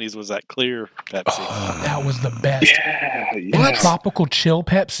in the 90s was that clear Pepsi. Oh, that was the best. Yeah. Tropical chill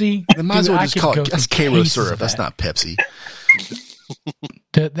Pepsi. They might as well just call it, that's Karo syrup. That's not Pepsi.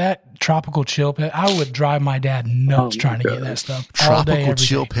 That tropical chill Pepsi, I would drive my dad nuts trying to get that stuff. All day, Tropical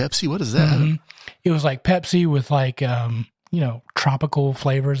chill Pepsi? What is that? It was like Pepsi with like, tropical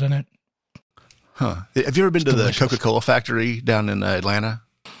flavors in it. Huh. Have you ever been to the Coca-Cola factory down in Atlanta?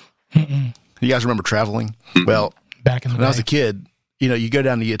 You guys remember traveling? Well, back in the day. When I was a kid, you go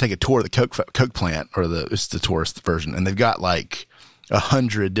down to take a tour of the Coke plant, or it's the tourist version, and they've got like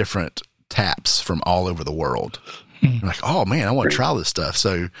 100 different taps from all over the world. I'm like, oh man, I want to try this stuff.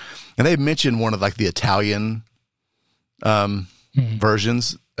 So, and they mentioned one of like the Italian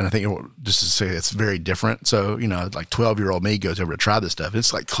versions, and I think just to say it's very different. So, like 12-year-old me goes over to try this stuff.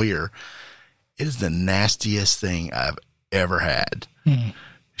 It's like clear. It is the nastiest thing I've ever had. It's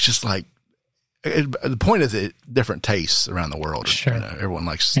just like, the point is different tastes around the world. Sure. Everyone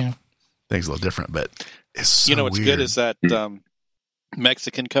likes things a little different, but it's so what's weird. good is that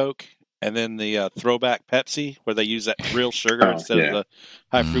Mexican Coke, and then the throwback Pepsi, where they use that real sugar instead of the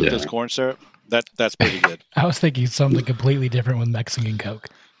high fructose corn syrup. That's pretty good. I was thinking something completely different with Mexican Coke.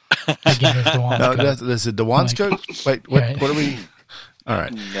 That's a Dewan's Coke? Wait, what are we... All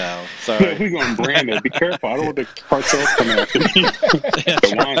right. No, sorry. We're going to brand it. Be careful. I don't want the cartels coming after me.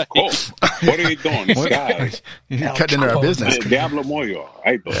 The one, what are you doing? Guys, you're cutting into our business. Diablo Moyo.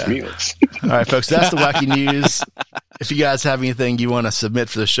 Ay, dos míos. All right, folks, that's the wacky news. If you guys have anything you want to submit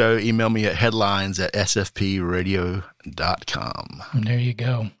for the show, email me at headlines@sfpradio.com. And there you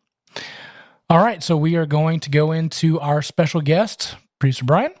go. All right, so we are going to go into our special guest, Producer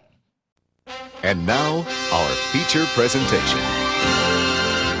Brian. And now, our feature presentation.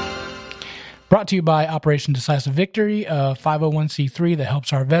 Brought to you by Operation Decisive Victory, a 501c3 that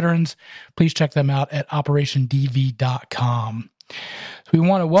helps our veterans. Please check them out at operationdv.com. So we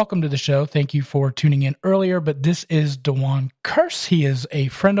want to welcome to the show. Thank you for tuning in earlier, but this is Dewan Kearse. He is a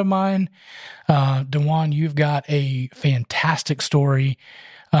friend of mine. Dewan, you've got a fantastic story.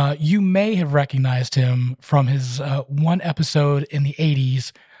 You may have recognized him from his one episode in the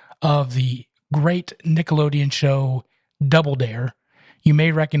 80s of the great Nickelodeon show Double Dare. You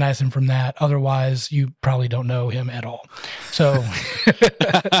may recognize him from that. Otherwise, you probably don't know him at all. So,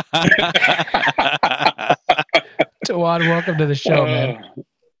 Dewan, welcome to the show, man.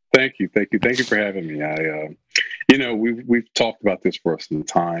 Thank you for having me. We've talked about this for some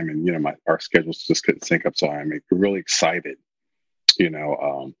time, and our schedules just couldn't sync up. So I'm really excited.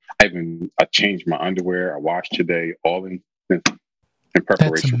 I changed my underwear. I washed today, all in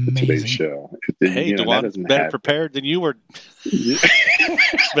preparation for today's show. Hey, Dewan, better prepared than you were.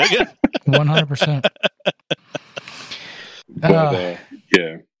 100%. But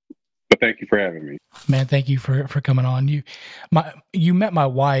thank you for having me, man. Thank you for coming on. You met my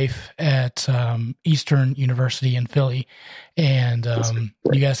wife at Eastern University in Philly, and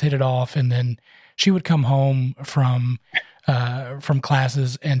you guys hit it off. And then she would come home from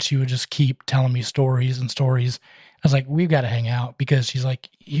classes, and she would just keep telling me stories. I was like, we've got to hang out, because she's like,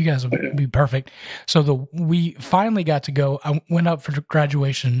 you guys would be perfect. So we finally got to go. I went up for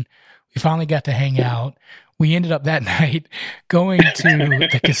graduation. We finally got to hang out. We ended up that night going to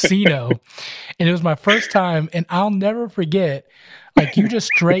the casino, and it was my first time. And I'll never forget, like, you just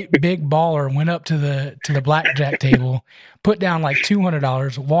straight big baller went up to the blackjack table, put down like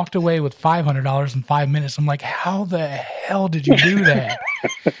 $200, walked away with $500 in 5 minutes. I'm like, how the hell did you do that?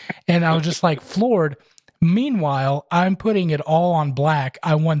 And I was just like floored. Meanwhile, I'm putting it all on black.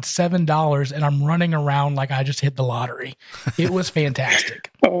 I won $7, and I'm running around like I just hit the lottery. It was fantastic.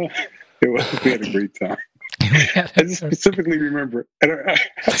 We had a great time. I specifically remember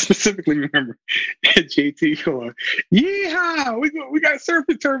JT going, "Yeehaw! We got surf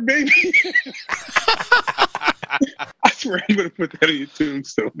and turf, baby!" I swear I'm going to put that on your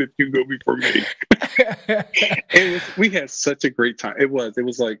tombstone if you go before me. We had such a great time. It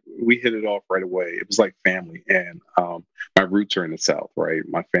was like we hit it off right away. It was like family, and my roots are in the South, right?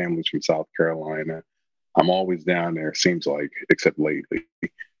 My family's from South Carolina. I'm always down there, seems like, except lately.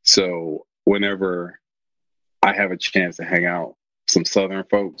 So whenever I have a chance to hang out with some Southern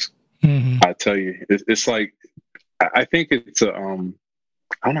folks, Mm-hmm. I tell you, it's like, I think it's a, I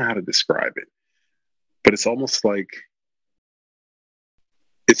don't know how to describe it, but it's almost like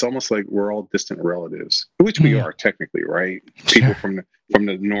we're all distant relatives, which we are technically, right? Sure. People from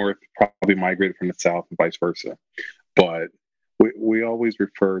the north probably migrated from the south and vice versa. But we always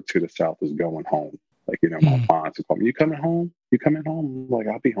refer to the south as going home. Like, my aunts would call me, "You coming home? You coming home?" I'm like,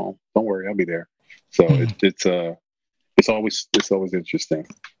 "I'll be home. Don't worry, I'll be there." So it's always interesting.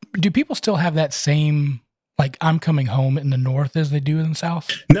 Do people still have that same, like, "I'm coming home" in the north as they do in the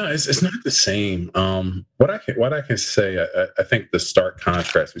south? No, it's not the same. What I can say, I think the stark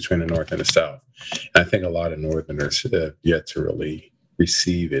contrast between the north and the south, and I think a lot of northerners have yet to really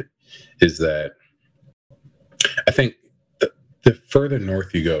receive it, is that I think the further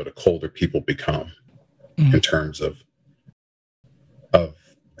north you go, the colder people become in terms of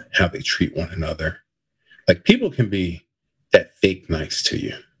how they treat one another. Like, people can be that fake nice to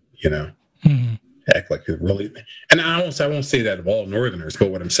you, act like you're really, and I won't say that of all northerners,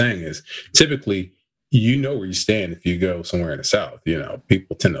 but what I'm saying is typically where you stand if you go somewhere in the south.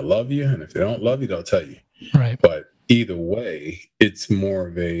 People tend to love you, and if they don't love you, they'll tell you. Right. But either way, it's more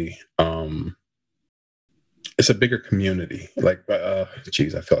of a it's a bigger community. Like,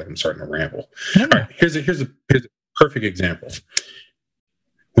 geez, I feel like I'm starting to ramble. All right, here's a perfect example.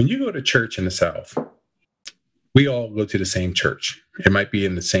 When you go to church in the South, we all go to the same church. It might be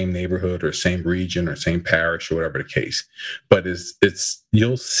in the same neighborhood or same region or same parish or whatever the case, but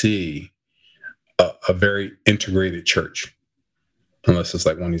you'll see a very integrated church, unless it's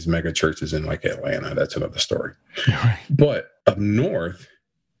like one of these mega churches in like Atlanta. That's another story. Right. But up north,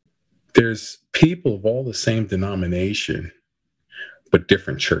 there's people of all the same denomination, but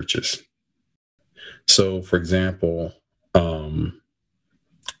different churches. So, for example,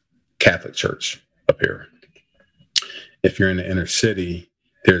 Catholic Church up here. If you're in the inner city,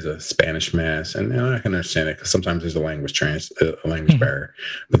 there's a Spanish mass, and I can understand it because sometimes there's a language barrier.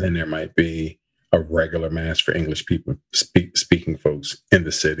 But then there might be a regular mass for English people speaking folks in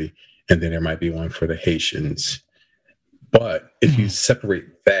the city, and then there might be one for the Haitians. But if you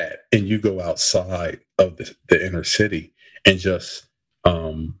separate that and you go outside of the inner city and just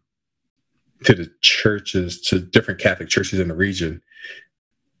to the churches, to different Catholic churches in the region,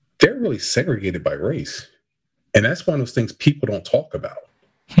 they're really segregated by race. And that's one of those things people don't talk about.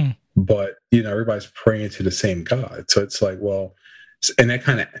 But, everybody's praying to the same God. So it's like, well, and that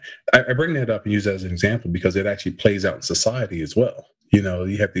kind of, I bring that up and use that as an example because it actually plays out in society as well. You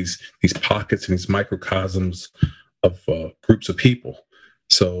have these pockets and these microcosms of groups of people.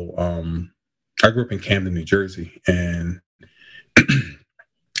 So I grew up in Camden, New Jersey. And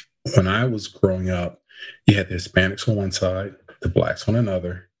when I was growing up, you had the Hispanics on one side, the blacks on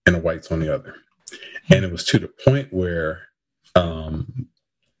another, and the whites on the other. And it was to the point where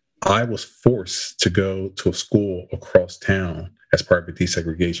I was forced to go to a school across town as part of a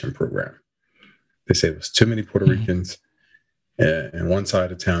desegregation program. They said it was too many Puerto Ricans on one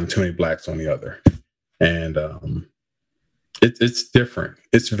side of town, too many blacks on the other. And it's different.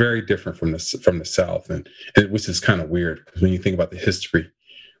 It's very different from the South, and which is kind of weird because when you think about the history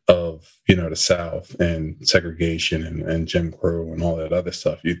of the South and segregation and Jim Crow and all that other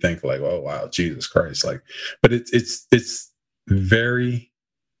stuff, you think like, oh wow, Jesus Christ! Like, but it's very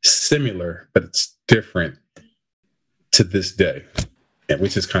similar, but it's different to this day,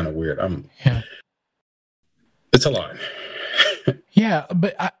 which is kind of weird. It's a lot. Yeah,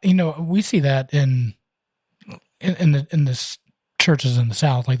 but we see that in the churches in the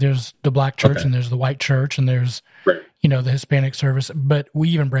South. Like, there's the black church and there's the white church and there's the Hispanic service. But we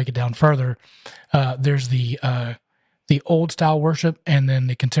even break it down further. There's the old style worship and then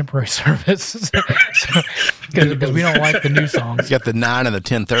the contemporary service. Because we don't like the new songs. You got the 9 and the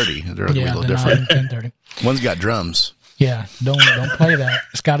 10:30. They're a little different. 9 and 10:30. One's got drums. Yeah, don't play that.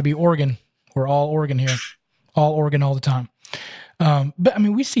 It's got to be organ. We're all organ here, all organ all the time. But I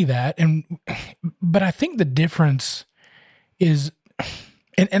mean, we see that, but I think the difference is,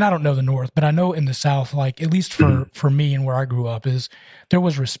 and I don't know the North, but I know in the South, like at least for me and where I grew up, is there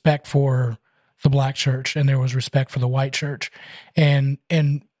was respect for the black church and there was respect for the white church, and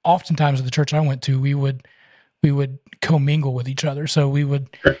oftentimes at the church I went to, we would commingle with each other, so we would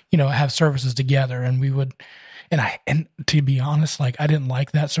have services together, and we would. And to be honest, like I didn't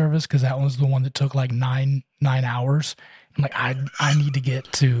like that service because that was the one that took like 9 hours. I'm like, I need to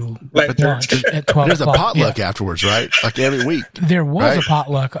get to lunch at 12 There's o'clock. a potluck afterwards, right? Like every week. There was a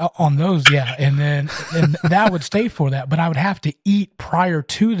potluck on those, yeah. And that would stay for that. But I would have to eat prior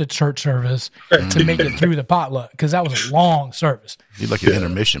to the church service to make it through the potluck because that was a long service. You'd like an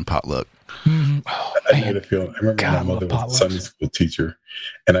intermission potluck. Mm-hmm. I know the feeling. I remember God, my mother was a Sunday school teacher,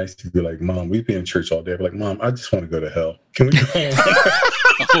 and I used to be like, "Mom, we've been in church all day." I'd be like, "Mom, I just want to go to hell. Can we go home?"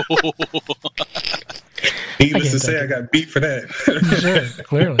 Needless to say, I got beat for that. Sure,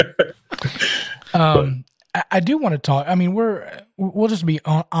 clearly. I do want to talk. I mean, we'll just be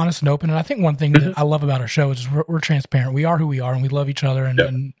honest and open. And I think one thing that I love about our show is we're transparent. We are who we are, and we love each other,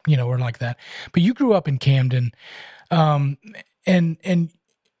 and you know, we're like that. But you grew up in Camden, and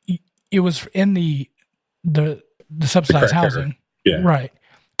it was in the subsidized housing, right?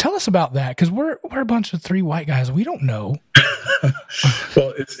 Tell us about that, because we're a bunch of three white guys. We don't know.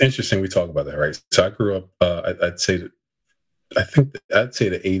 Well, it's interesting we talk about that, right? So I grew up. I'd say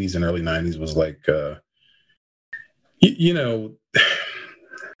the 80s and early 90s was like, you know,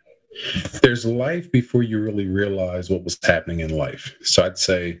 there's life before you really realize what was happening in life. So I'd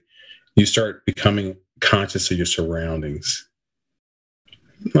say you start becoming conscious of your surroundings,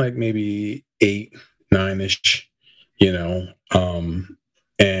 like maybe 8, 9-ish, you know.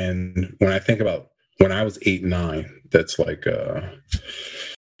 And when I think about when I was 8, 9, that's like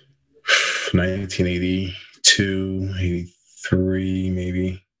 1982, 83,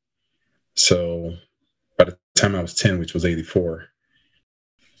 maybe. So by the time I was 10, which was 84,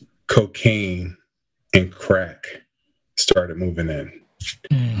 cocaine and crack started moving in.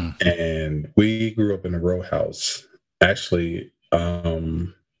 And we grew up in a row house. Actually,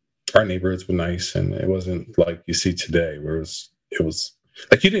 our neighborhoods were nice, and it wasn't like you see today, where it was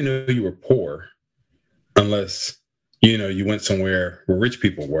like you didn't know you were poor unless, you know, you went somewhere where rich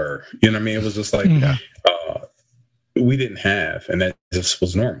people were. You know what I mean? It was just like we didn't have, and that just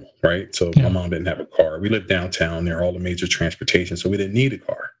was normal, right? So my mom didn't have a car. We lived downtown. There are all the major transportation, so we didn't need a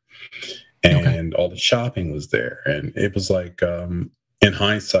car. And all the shopping was there. And it was like, in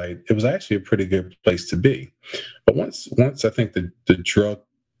hindsight, it was actually a pretty good place to be. But once I think the drug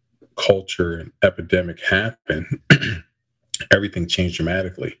culture and epidemic happened, everything changed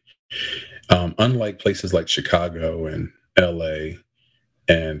dramatically. Unlike places like Chicago and LA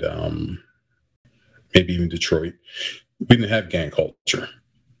and maybe even Detroit, we didn't have gang culture.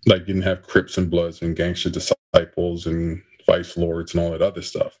 Like, you didn't have Crips and Bloods and Gangster Disciples and Vice Lords and all that other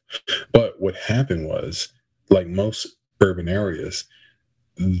stuff. But what happened was, like most urban areas,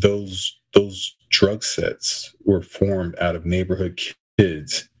 those drug sets were formed out of neighborhood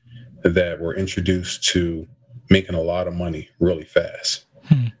kids that were introduced to making a lot of money really fast.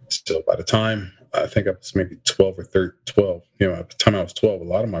 So by the time I think I was maybe 12 or 12, you know, at the time I was 12, a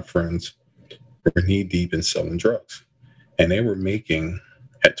lot of my friends were knee deep in selling drugs, and they were making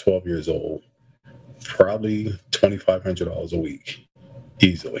at 12 years old probably $2,500 a week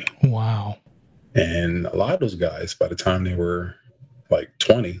easily. Wow. And a lot of those guys, by the time they were like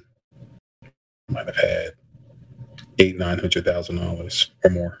 20, might have had $800,000-$900,000 or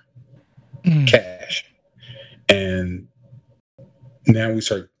more cash. And now we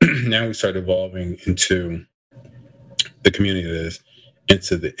start evolving into the community that is,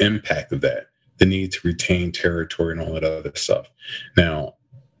 into the impact of that, the need to retain territory and all that other stuff. Now,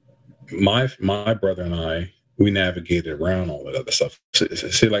 my brother and I, we navigated around all that other stuff.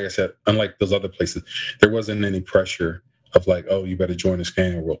 See, like I said, unlike those other places, there wasn't any pressure of like, oh, you better join this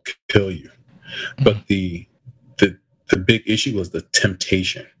gang or we'll kill you. But the big issue was the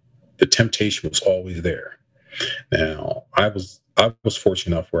temptation. The temptation was always there. Now, I was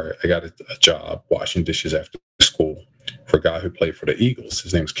fortunate enough where I got a job washing dishes after school for a guy who played for the Eagles.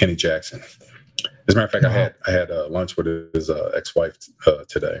 His name was Kenny Jackson. As a matter of fact, I had lunch with his ex-wife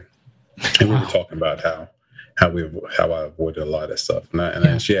today, and we were talking about how I avoided a lot of that stuff.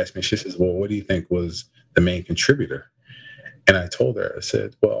 And she asked me, she says, "Well, what do you think was the main contributor?" And I told her, I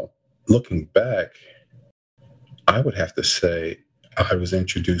said, "Well, looking back, I would have to say I was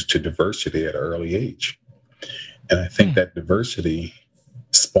introduced to diversity at an early age." And I think that diversity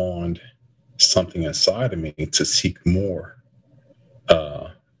spawned something inside of me to seek more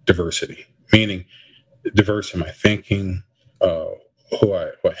diversity, meaning diverse in my thinking, who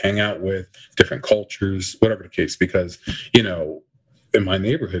I hang out with, different cultures, whatever the case. Because, you know, in my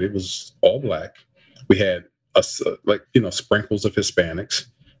neighborhood, it was all black. We had sprinkles of Hispanics,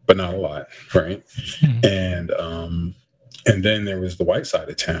 but not a lot, right? And then there was the white side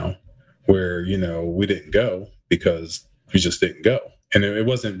of town where, you know, we didn't go because we just didn't go. And it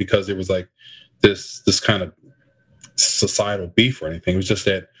wasn't because it was like this kind of societal beef or anything. It was just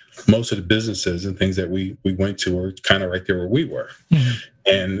that most of the businesses and things that we went to were kind of right there where we were.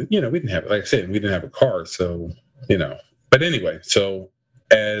 And, you know, we didn't have, like I said, we didn't have a car. So, you know, but anyway, so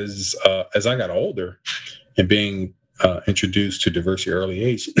as I got older and being introduced to diversity early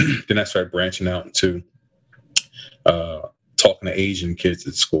age, then I started branching out into talking to Asian kids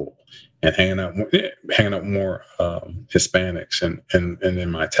at school and hanging out more Hispanics and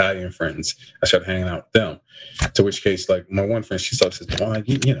then my Italian friends. I started hanging out with them. To which case, like my one friend, she says, "Well,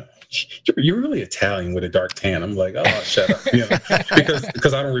 you know, you're really Italian with a dark tan." I'm like, "Oh, shut up," you know,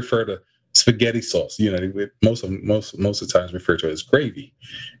 because I don't refer to spaghetti sauce. You know, most of the times refer to it as gravy,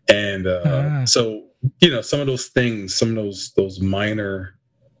 and so you know, some of those things, some of those minor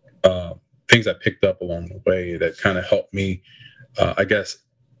things I picked up along the way that kind of helped me, I guess.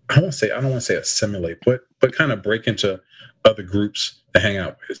 I don't want to say assimilate, but kind of break into other groups to hang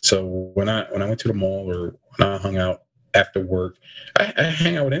out with. So when I went to the mall or when I hung out after work, I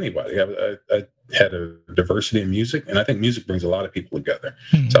hang out with anybody. I had a diversity in music, and I think music brings a lot of people together.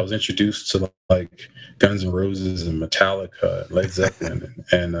 Mm-hmm. So I was introduced to like Guns N' Roses and Metallica, and Led Zeppelin,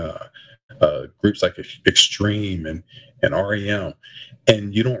 and groups like Extreme and REM.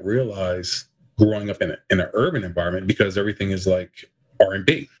 And you don't realize growing up in an urban environment because everything is like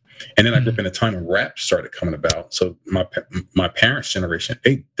R&B. And then I grew up in a time when rap started coming about. So my parents' generation,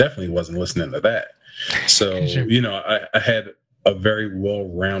 they definitely wasn't listening to that. So, you know, I had a very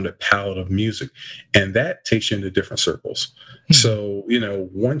well-rounded palette of music, and that takes you into different circles. So, you know,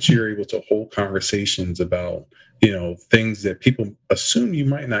 once you're able to hold conversations about, you know, things that people assume you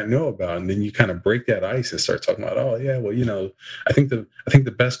might not know about, and then you kind of break that ice and start talking about, oh yeah, well, you know, I think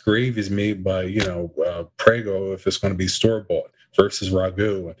the best gravy is made by, you know, Prego if it's going to be store-bought versus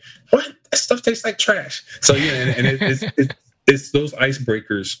ragu. And what? That stuff tastes like trash. So yeah, and it's those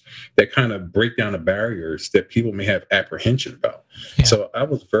icebreakers that kind of break down the barriers that people may have apprehension about. Yeah. So I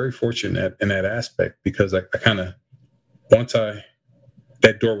was very fortunate in that aspect because I kind of, once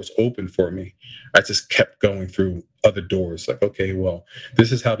that door was open for me, I just kept going through other doors. Like, okay, well,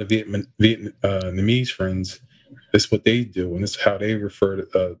 this is how the Vietnamese friends, this is what they do, and this is how they refer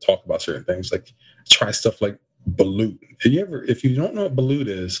to talk about certain things. Like, try stuff like balut. If you don't know what balut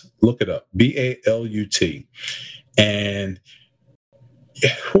is, look it up. BALUT. And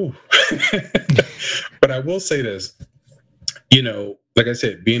yeah, but I will say this, you know, like I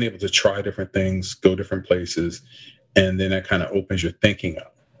said, being able to try different things, go different places, and then that kind of opens your thinking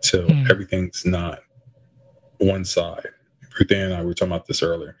up. So everything's not one side. Ruth Ann and I were talking about this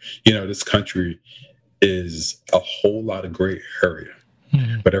earlier. You know, this country is a whole lot of gray area.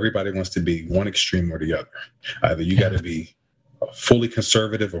 But everybody wants to be one extreme or the other. Either you got to be fully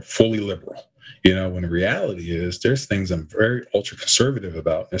conservative or fully liberal. You know, when the reality is there's things I'm very ultra conservative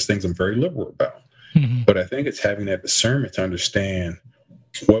about. There's things I'm very liberal about. But I think it's having that discernment to understand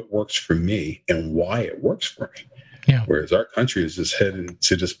what works for me and why it works for me. Yeah. Whereas our country is just headed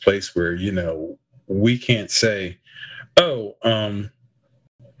to this place where, you know, we can't say, oh,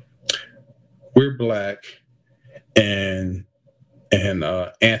 we're Black and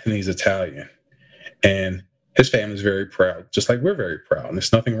Anthony's Italian, and his family's very proud, just like we're very proud, and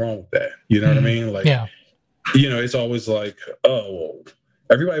there's nothing wrong with that. You know what I mean? Like, you know, it's always like, oh, well,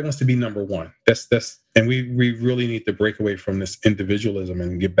 everybody wants to be number one. That's, and we really need to break away from this individualism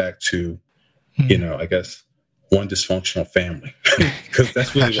and get back to, you know, I guess one dysfunctional family, because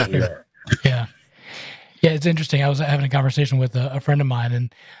that's really what we are. Yeah, it's interesting. I was having a conversation with a friend of mine,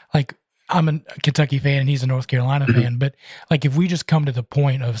 and like, I'm a Kentucky fan and he's a North Carolina fan, but like if we just come to the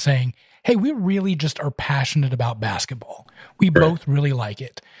point of saying, hey, we really just are passionate about basketball. We both really like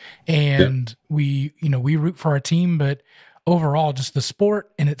it. And we root for our team, but overall just the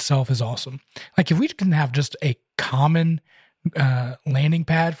sport in itself is awesome. Like if we can have just a common landing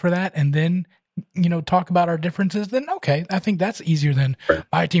pad for that and then, you know, talk about our differences, then okay, I think that's easier than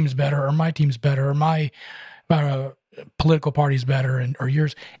my team's better or my team's better or my political party's better or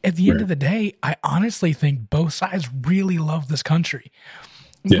yours. At the end of the day, I honestly think both sides really love this country.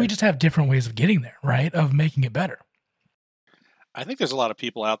 We just have different ways of getting there, right? Of making it better. I think there's a lot of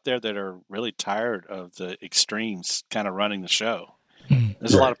people out there that are really tired of the extremes kind of running the show.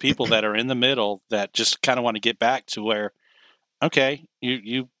 There's a lot of people that are in the middle that just kind of want to get back to where, okay,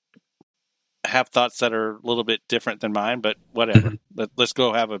 you have thoughts that are a little bit different than mine, but whatever. Let's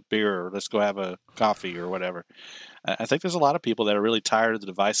go have a beer or let's go have a coffee or whatever. I think there's a lot of people that are really tired of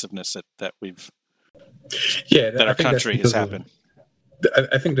the divisiveness that our country has happened.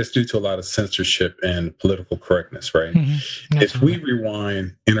 I think that's due to a lot of censorship and political correctness, right? If we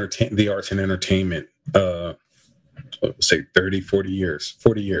rewind the arts and entertainment, say 30, 40 years.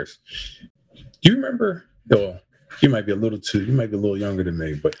 Do you remember, you might be a little younger than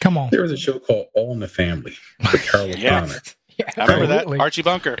me, but come on, there was a show called All in the Family with Carol O'Connor. I remember that. Archie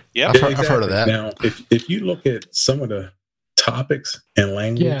Bunker. Yep. Yeah, I've heard of that. Now, if you look at some of the topics and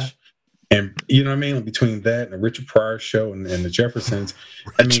language, And you know what I mean? Between that and the Richard Pryor show and the Jeffersons,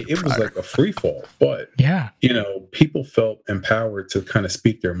 I mean, it was like a free fall. But, Yeah. you know, people felt empowered to kind of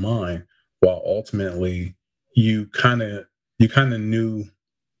speak their mind, while ultimately you kind of knew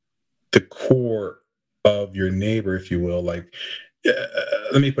the core of your neighbor, if you will. Like,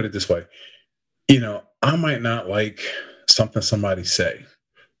 let me put it this way. You know, I might not like something somebody say,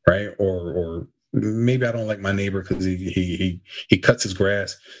 right? Or maybe I don't like my neighbor because he cuts his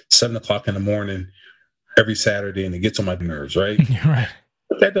grass 7:00 in the morning every Saturday, and it gets on my nerves, right? Right.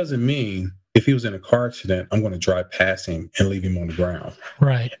 But that doesn't mean if he was in a car accident, I'm going to drive past him and leave him on the ground.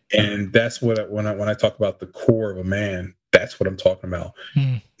 Right. And that's what when I talk about the core of a man, that's what I'm talking about.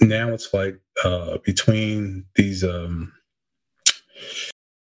 Now it's like between these. I'm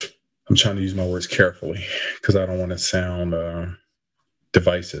trying to use my words carefully because I don't want to sound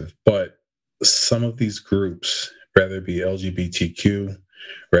divisive, but some of these groups, whether it be LGBTQ,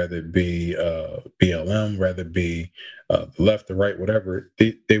 whether it be BLM, whether it be the left, the right, whatever,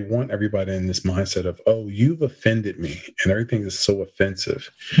 they want everybody in this mindset of, oh, you've offended me, and everything is so offensive.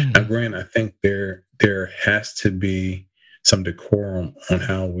 Now, granted, I think there has to be some decorum on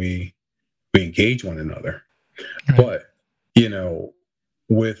how we engage one another. Right. But you know,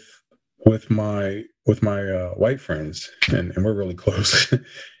 with my white friends, and we're really close.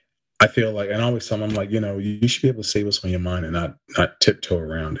 I feel like, and I always tell them, I'm like, you know, you should be able to say what's on your mind and not tiptoe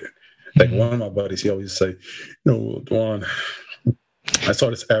around it. Like one of my buddies, he always say, you know, Dwan, I saw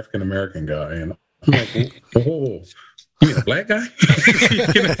this African American guy, and I'm like, whoa, you mean a black guy?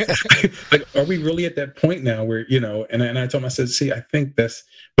 You know, like, are we really at that point now where, you know? And I told him, I said, see, I think that's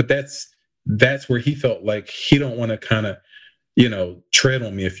where he felt like he don't want to kind of, you know, tread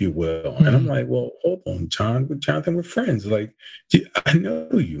on me, if you will. And I'm like, well, hold on, Jonathan, we're friends. Like, I know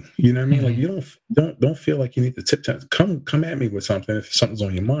you. You know what I mean? Like, you don't feel like you need to tiptoe. Come at me with something if something's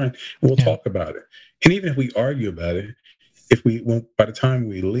on your mind, and we'll talk about it. And even if we argue about it, by the time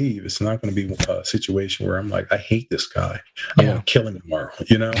we leave, it's not going to be a situation where I'm like, I hate this guy. I'm going to kill him tomorrow.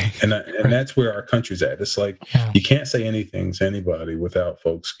 You know, and that's where our country's at. It's like you can't say anything to anybody without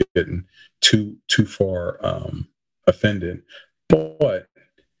folks getting too far offended. But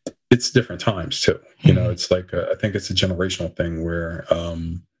it's different times too. You know, it's like I think it's a generational thing where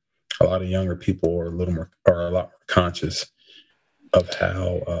a lot of younger people are a lot more conscious of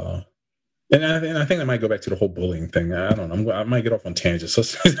how. And I think that might go back to the whole bullying thing. I don't know. I might get off on tangents.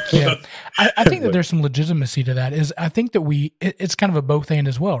 Yeah, I think that there's some legitimacy to that. I think that it's kind of a both and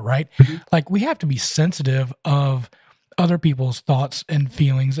as well, right? Like we have to be sensitive of other people's thoughts and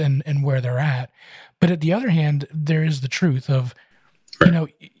feelings and where they're at. But at the other hand, there is the truth of,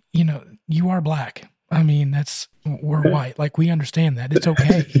 you know, you are black. I mean, we're white. Like we understand that it's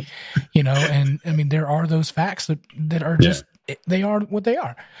okay, you know. And I mean, there are those facts that are just they are what they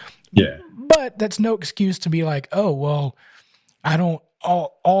are. Yeah. But that's no excuse to be like, oh well, I don't.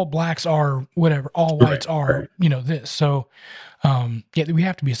 All blacks are whatever. All whites are, you know, this. So, we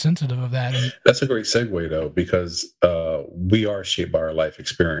have to be sensitive of that. And that's a great segue though, because we are shaped by our life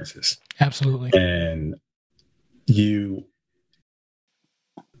experiences. Absolutely. And you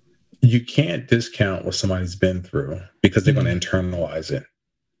can't discount what somebody's been through because they're going to internalize it.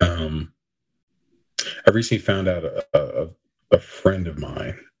 I recently found out a friend of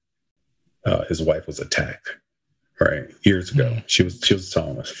mine, his wife was attacked, right, years ago. She was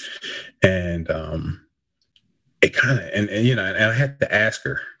telling us, and it kind of and you know, and I had to ask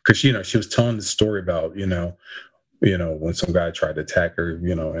her because you know she was telling the story about you know when some guy tried to attack her,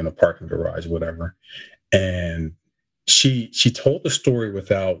 you know, in a parking garage, whatever, and she told the story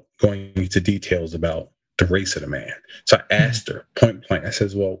without going into details about the race of the man. So I asked her point blank. I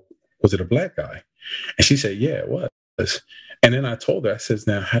says, "Well, was it a black guy?" And she said, "Yeah, it was." And then I told her, I says,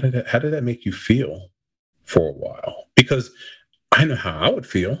 "Now, how did that make you feel for a while?" Because I know how I would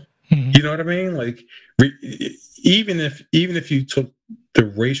feel. You know what I mean? Like, even if you took the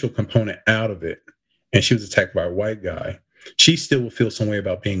racial component out of it, and she was attacked by a white guy, she still would feel some way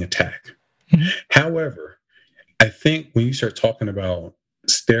about being attacked. However, I think when you start talking about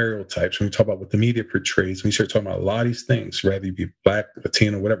stereotypes, when we talk about what the media portrays, when you start talking about a lot of these things, whether you be black,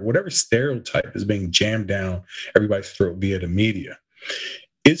 Latino, whatever stereotype is being jammed down everybody's throat via the media,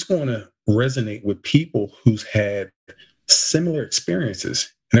 it's going to resonate with people who's had similar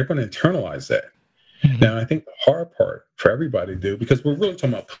experiences, and they're going to internalize that. Now, I think the hard part for everybody to do, because we're really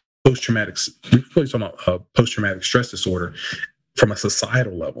talking about post-traumatic stress disorder from a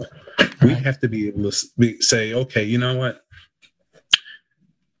societal level. We have to be able to say, okay, you know what?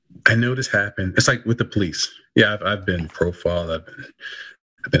 I know this happened. It's like with the police. Yeah, I've been profiled. I've been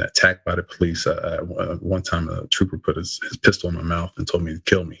I've been attacked by the police. One time, a trooper put his pistol in my mouth and told me to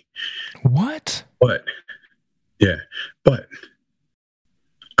kill me. What? But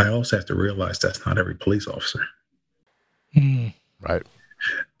I also have to realize that's not every police officer. Right.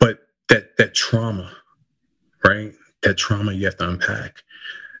 But that trauma, right? That trauma you have to unpack.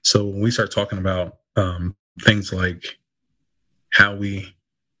 So when we start talking about things like how we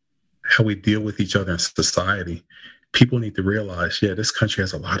deal with each other in society, people need to realize, this country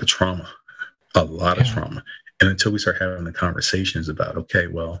has a lot of trauma. And until we start having the conversations about, okay,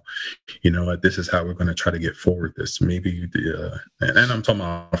 well, you know what, this is how we're going to try to get forward this. Maybe and I'm talking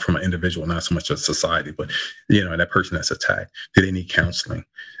about from an individual, not so much a society, but, you know, that person that's attacked, do they need counseling?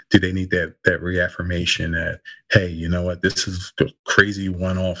 Do they need that reaffirmation that, hey, you know what, this is a crazy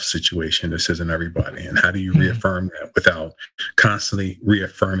one-off situation. This isn't everybody. And how do you reaffirm that without constantly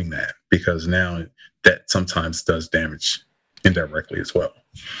reaffirming that? Because now that sometimes does damage indirectly as well.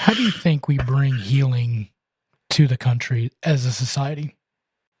 How do you think we bring healing to the country as a society,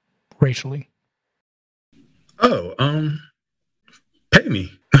 racially? Pay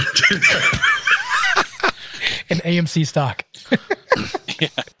me. An AMC stock.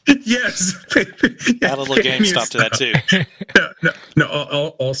 Yes. Add a little GameStop to that too. No.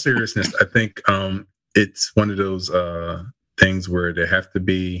 All seriousness, I think it's one of those things where there have to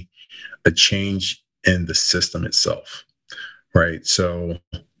be a change in the system itself, right? So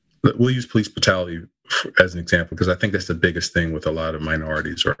we'll use police brutality as an example, because I think that's the biggest thing with a lot of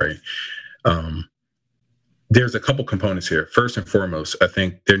minorities, right? There's a couple components here. First and foremost, I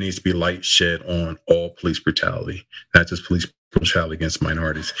think there needs to be light shed on all police brutality, not just police brutality against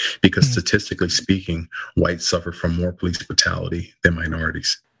minorities, because statistically speaking, whites suffer from more police brutality than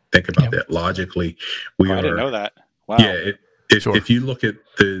minorities. Think about that. Logically, I didn't know that. Wow. Yeah. If you look at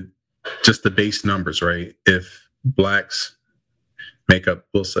just the base numbers, right? If blacks make up,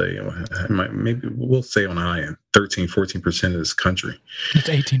 we'll say on the high end, 13-14% of this country. It's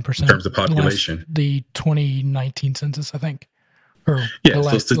 18% in terms of population. The 2019 census, I think.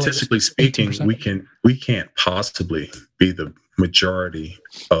 So statistically speaking, we can't possibly be the majority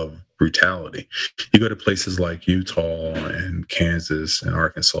of brutality. You go to places like Utah and Kansas and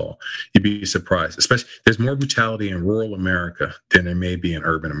Arkansas, you'd be surprised. Especially, there's more brutality in rural America than there may be in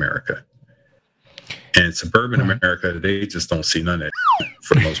urban America. And suburban America, they just don't see none of that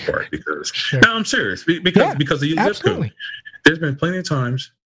for the most part. Because no, I'm serious. Because of the zip code. There's been plenty of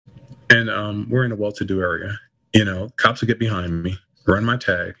times, and we're in a well-to-do area. You know, cops will get behind me, run my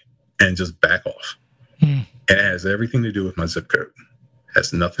tag, and just back off. And it has everything to do with my zip code. It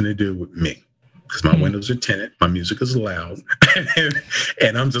has nothing to do with me, because my windows are tinted, my music is loud,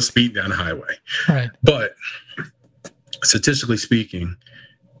 and I'm just speeding down the highway. Right. But statistically speaking,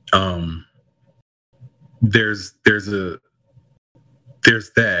 there's that,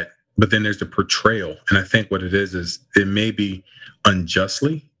 but then there's the portrayal, and I think what it is it may be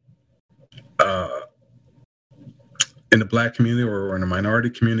unjustly in the black community or in the minority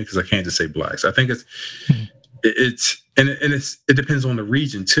community, because I can't just say blacks. I think it depends on the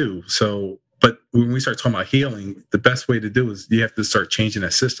region too. So, but when we start talking about healing, the best way to do is you have to start changing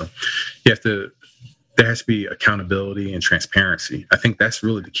that system. There has to be accountability and transparency. I think that's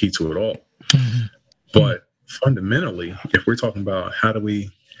really the key to it all. But fundamentally, if we're talking about how do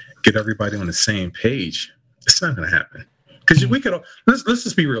we get everybody on the same page, it's not going to happen. Because we could all, let's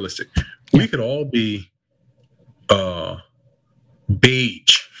just be realistic. We could all be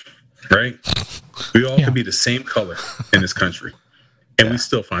beige, right? We all could be the same color in this country, and we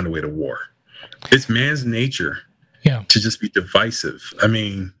still find a way to war. It's man's nature to just be divisive. I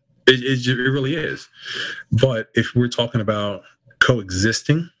mean, it really is. But if we're talking about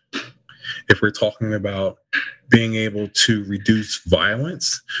coexisting, if we're talking about being able to reduce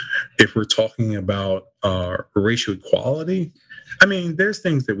violence, if we're talking about racial equality, I mean, there's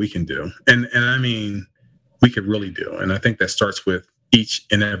things that we can do. And I mean, we could really do. And I think that starts with each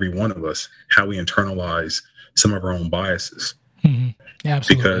and every one of us, how we internalize some of our own biases.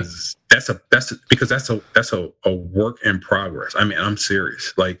 Absolutely. Because that's a work in progress. I mean, I'm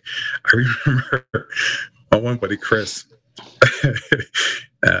serious. Like, I remember my one buddy, Chris,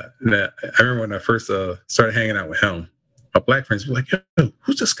 I remember when I first started hanging out with him, my black friends were like, yo,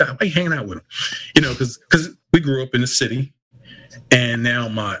 who's this guy? Why are you hanging out with him? You know, because we grew up in the city, and now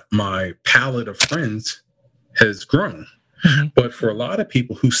my palette of friends has grown. But for a lot of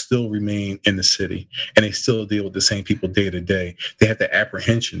people who still remain in the city and they still deal with the same people day to day, they have the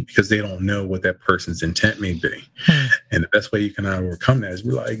apprehension because they don't know what that person's intent may be. And the best way you can overcome that is be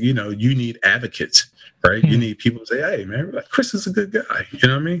like, you know, you need advocates, right? You need people to say, hey, man, like, Chris is a good guy. You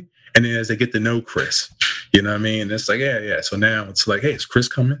know what I mean? And then as they get to know Chris, You know what I mean? And it's like, yeah. So now it's like, hey, is Chris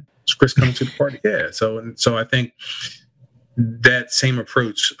coming? Is Chris coming to the party? Yeah. So I think that same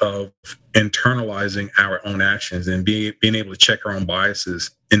approach of internalizing our own actions and being able to check our own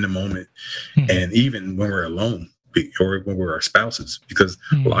biases in the moment, and even when we're alone or when we're our spouses, because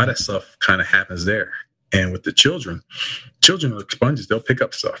a lot of stuff kind of happens there. And with the children are like sponges. They'll pick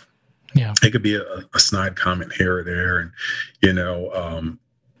up stuff. Yeah. It could be a snide comment here or there, and, you know,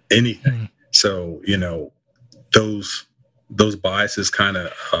 anything. So, you know, those biases kind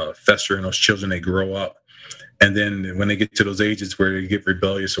of fester in those children. They grow up. And then when they get to those ages where they get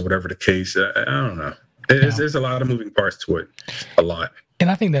rebellious or whatever the case, I don't know. There's a lot of moving parts to it. A lot. And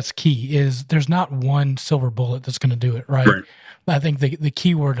I think that's key, is there's not one silver bullet that's going to do it, right? I think the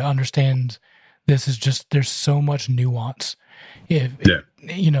key word to understand this is just there's so much nuance. If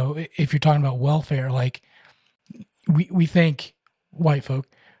you know, if you're talking about welfare, like we think white folk,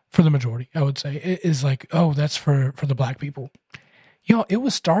 for the majority, I would say, is like, oh, that's for the black people. You know, it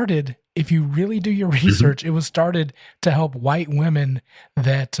was started, if you really do your research, it was started to help white women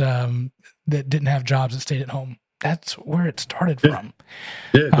that that didn't have jobs that stayed at home. That's where it started from.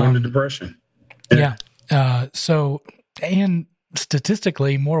 Yeah, during the Depression. Yeah. So, and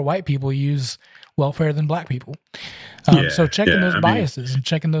statistically, more white people use welfare than black people. So checking those biases and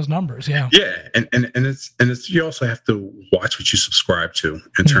checking those numbers. Yeah. And it's you also have to watch what you subscribe to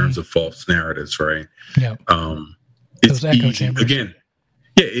in terms of false narratives, right? Yeah. It's those echo easy. chambers. Again.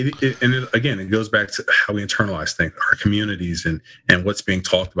 Yeah, it goes back to how we internalize things, our communities, and what's being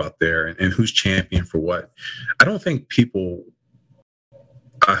talked about there, and who's champion for what. I don't think people,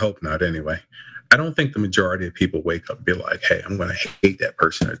 I hope not anyway, I don't think the majority of people wake up and be like, hey, I'm going to hate that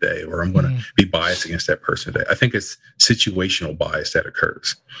person today, or I'm going to be biased against that person today. I think it's situational bias that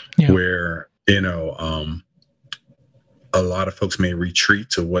occurs, where, you know, a lot of folks may retreat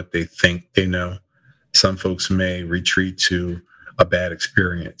to what they think they know. Some folks may retreat to a bad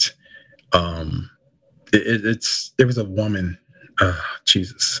experience. There was a woman,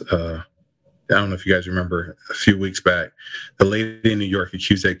 Jesus, I don't know if you guys remember, a few weeks back, the lady in New York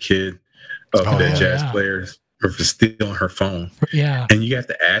accused that kid of that jazz players for stealing her phone. Yeah. And you have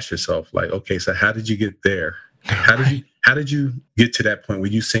to ask yourself, like, okay, so how did you get there? How did you get to that point where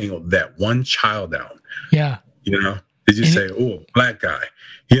you singled that one child out? Yeah. You know, did you say, oh, black guy?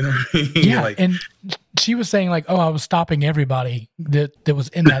 You know what I mean? Yeah. Like, and she was saying, like, oh, I was stopping everybody that was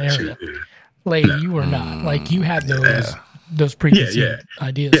in that area. Lady, you were not. Like, you had those preconceived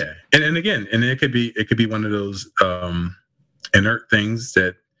ideas. Yeah. And again, it could be one of those inert things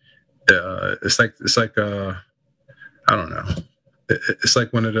that it's like I don't know. It's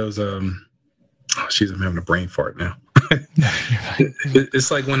like one of those I'm having a brain fart now.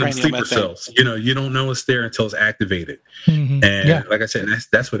 It's like one of the sleeper cells. You know, you don't know it's there until it's activated. And like I said,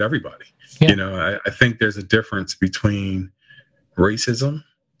 that's with everybody. You know, I think there's a difference between racism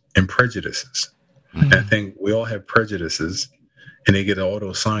and prejudices. And I think we all have prejudices, and they get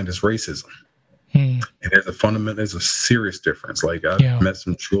auto-assigned as racism. And there's a serious difference. Like, I've met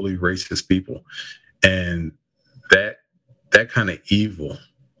some truly racist people, and that kind of evil,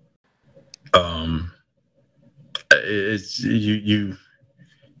 it's you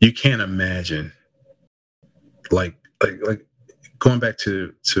can't imagine. Like going back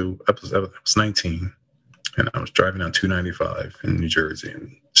to I was 19, and I was driving down 295 in New Jersey,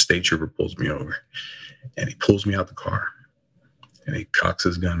 and state trooper pulls me over, and he pulls me out the car, and he cocks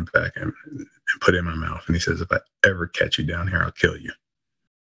his gun back and put it in my mouth, and he says, if I ever catch you down here, I'll kill you.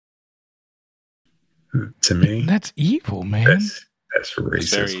 To me, that's evil, man. That's racism.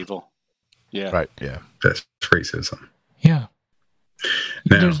 It's very evil. Yeah. Right. Yeah. That's racism. Yeah.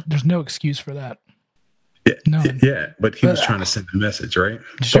 Now, there's no excuse for that. Yeah. None. Yeah. But he was trying to send a message, right?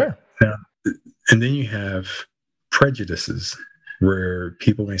 Sure. Now, and then you have prejudices where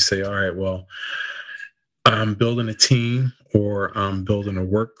people may say, all right, well, I'm building a team or I'm building a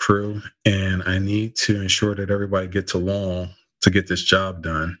work crew, and I need to ensure that everybody gets along to get this job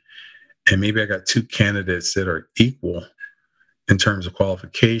done. And maybe I got two candidates that are equal in terms of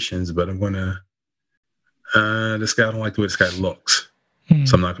qualifications, but I'm going to, this guy, I don't like the way this guy looks,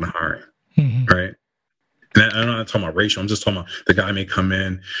 so I'm not going to hire him, right? And I'm not talking about racial. I'm just talking about the guy may come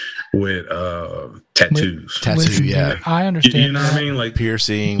in with tattoos. I understand. You know what I mean? Like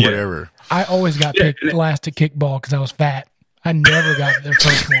piercing, whatever. I always got picked last to kickball because I was fat. I never got the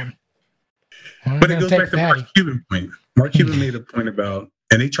first one. But it goes back to Mark Cuban point. Mark Cuban made a point about,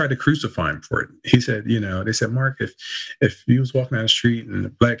 and they tried to crucify him for it. He said, you know, they said, Mark, if you was walking down the street and a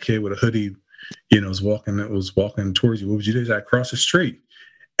black kid with a hoodie, you know, was walking towards you, what would you do? He said, I'd cross the street.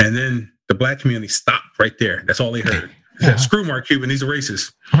 And then the black community stopped right there. That's all they heard. They said, screw Mark Cuban, he's a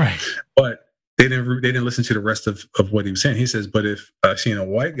racist. Right. But they didn't listen to the rest of what he was saying. He says, but if I seen a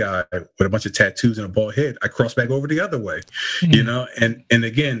white guy with a bunch of tattoos and a bald head, I cross back over the other way, you know? And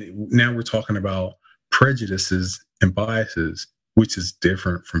again, now we're talking about prejudices and biases, which is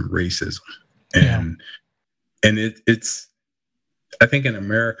different from racism. And it's, I think in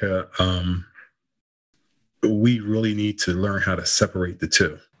America, we really need to learn how to separate the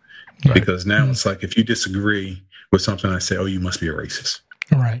two. Right. Because now it's like, if you disagree with something, I say, oh, you must be a racist.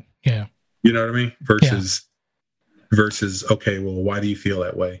 Right. Yeah. You know what I mean? Versus, okay, well, why do you feel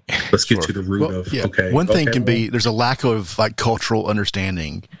that way? Let's get to the root of, okay. One thing can be, there's a lack of like cultural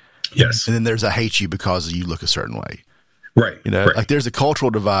understanding. Yes. And then there's a hate you because you look a certain way. Right. You know, like there's a cultural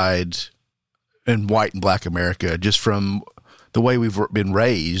divide in white and black America just from the way we've been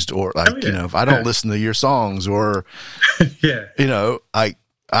raised, or like, you know, if I don't listen to your songs, or, you know, like,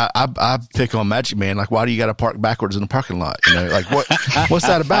 I pick on Magic Man, like, why do you got to park backwards in the parking lot? You know, like what's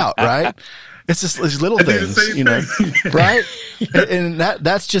that about? Right. It's just these little things, you know, right. And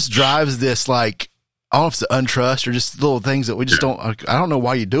that's just drives this, like, I don't know if it's the untrust or just little things that we just don't, I don't know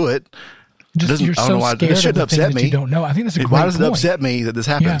why you do it. You're so scared it shouldn't upset me. You don't know. I think that's a great point. Why does it upset me that this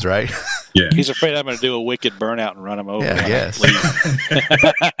happens, right? Yeah. He's afraid I'm going to do a wicked burnout and run him over. Yeah, yes.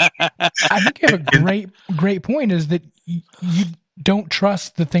 I think you have a great point, is that you don't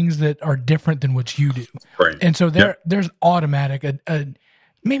trust the things that are different than what you do. Right. And so there's automatic, a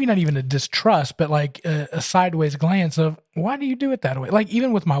maybe not even a distrust, but like a sideways glance of, why do you do it that way? Like,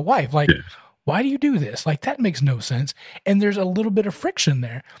 even with my wife, like, why do you do this? Like, that makes no sense. And there's a little bit of friction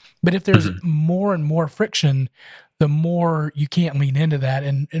there. But if there's more and more friction, the more you can't lean into that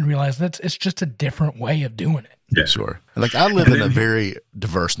and realize it's just a different way of doing it. Yeah, sure. Like, I live in a very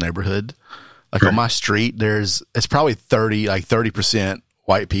diverse neighborhood. Like, on my street, it's probably 30%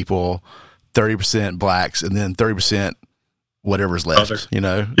 white people, 30% blacks, and then 30% whatever's left. You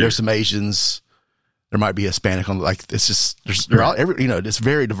know, there's some Asians. There might be Hispanic on, like, it's just, they're all, you know, it's a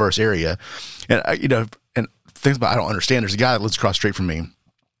very diverse area. And, you know, and things about, I don't understand. There's a guy that lives across the street from me.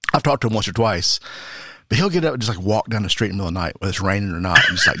 I've talked to him once or twice, but he'll get up and just like walk down the street in the middle of the night, whether it's raining or not,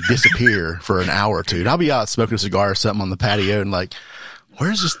 and just like disappear for an hour or two. And I'll be out smoking a cigar or something on the patio and like,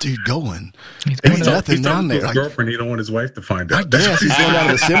 where's this dude going? There's nothing down there. His girlfriend, he don't want his wife to find out. I guess he's going down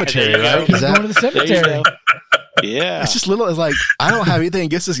to the cemetery, right? He's going to the cemetery. Yeah. It's just little, it's like, I don't have anything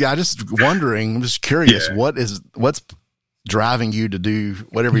against this guy. I'm just wondering, I'm just curious, what's driving you to do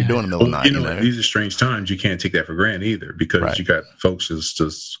whatever you're doing in the middle of the night? You know, these are strange times. You can't take that for granted either, because you got folks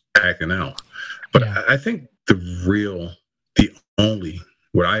just acting out. But I think what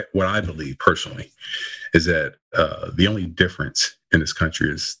I believe personally is that the only difference in this country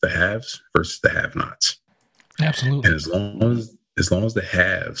is the haves versus the have-nots. Absolutely. And as long as the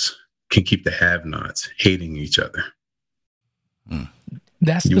haves can keep the have-nots hating each other.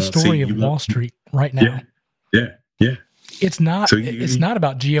 That's the story of Wall Street right now. Yeah. It's not. It's not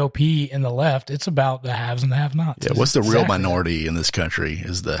about GOP and the left. It's about the haves and the have-nots. Yeah, what's the real minority in this country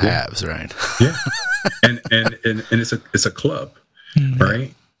is the haves, right? Yeah, and it's a club,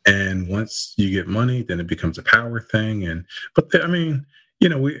 right? And once you get money, then it becomes a power thing. I mean, you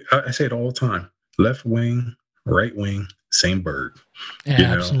know, I say it all the time: left wing, right wing, same bird. Yeah, you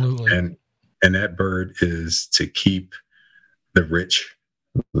know? absolutely. And that bird is to keep the rich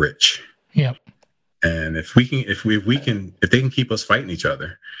rich. Yep. And if they can keep us fighting each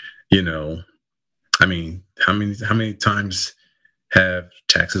other, you know, I mean, how many times have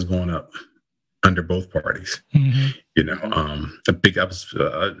taxes gone up under both parties? Mm-hmm. You know, I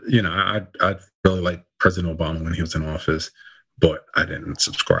really like President Obama when he was in office, but I didn't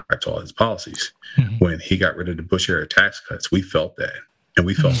subscribe to all his policies. Mm-hmm. When he got rid of the Bush era tax cuts, we felt that, and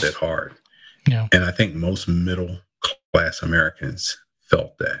we felt that hard. Yeah. And I think most middle class Americans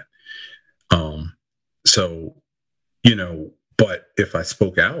felt that. So, you know, but if I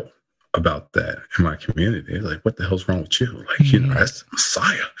spoke out about that in my community, like, what the hell's wrong with you? Like, you know, that's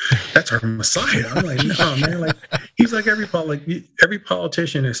Messiah. That's our Messiah. I'm like, no, man. Like, he's like every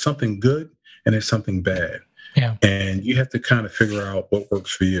politician is something good and there's something bad. Yeah. And you have to kind of figure out what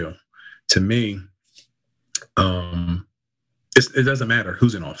works for you. To me, it doesn't matter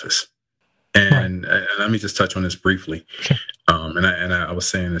who's in office. And let me just touch on this briefly. Sure. And I was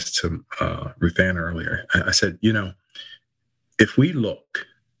saying this to Ruth Ann earlier. I said, you know, if we look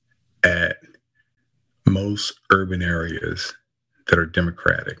at most urban areas that are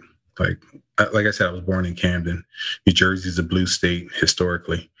Democratic, like I said, I was born in Camden. New Jersey is a blue state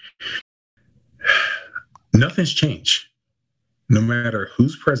historically. Nothing's changed. No matter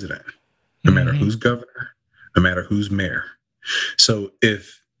who's president, no matter who's governor, no matter who's mayor. So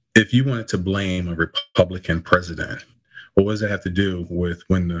if you wanted to blame a Republican president, what does that have to do with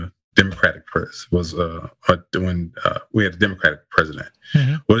when the Democratic was when we had a Democratic president.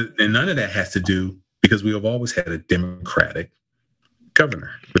 Mm-hmm. Well, and none of that has to do because we have always had a Democratic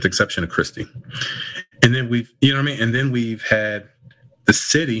governor, with the exception of Christie. And then we've, you know what I mean? And then we've had the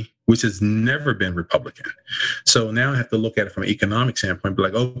city, which has never been Republican. So now I have to look at it from an economic standpoint, be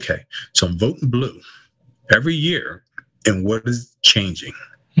like, okay, so I'm voting blue every year, and what is changing?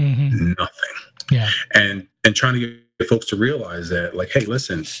 Mm-hmm. Nothing. Yeah. And trying to get folks to realize that, like, hey,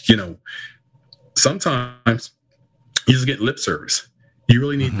 listen, you know, sometimes you just get lip service. You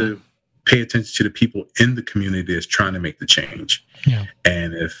really need to pay attention to the people in the community that's trying to make the change. Yeah.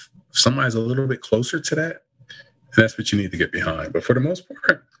 And if somebody's a little bit closer to that, that's what you need to get behind. But for the most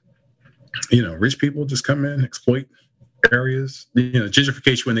part, you know, rich people just come in, exploit areas. You know,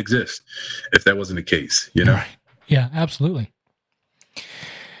 gentrification wouldn't exist if that wasn't the case, you know? Right. Yeah, absolutely.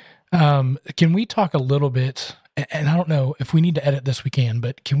 Can we talk a little bit, and I don't know if we need to edit this, we can,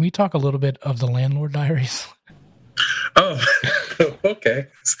 but can we talk a little bit of the Landlord Diaries? Oh, okay.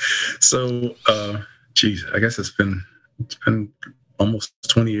 So, geez, I guess it's been almost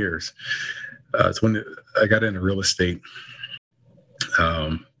 20 years. It's when I got into real estate,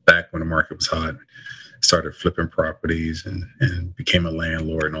 back when the market was hot, started flipping properties and became a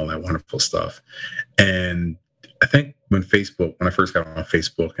landlord and all that wonderful stuff. And I think when I first got on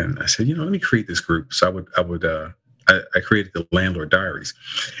Facebook, and I said, you know, let me create this group. So I created the Landlord Diaries,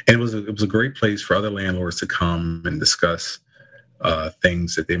 and it was a great place for other landlords to come and discuss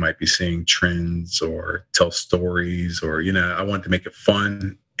things that they might be seeing, trends, or tell stories, or, you know, I wanted to make it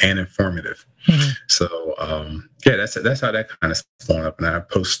fun and informative. Mm-hmm. So yeah, that's how that kind of spawned up. And I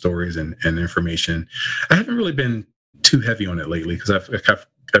post stories and information. I haven't really been too heavy on it lately because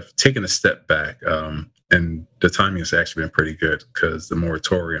I've taken a step back, and the timing has actually been pretty good because the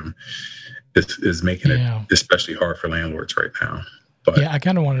moratorium is making it especially hard for landlords right now. But yeah, I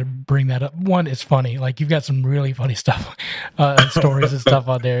kind of wanted to bring that up. One, it's funny. Like, you've got some really funny stuff, stories and stuff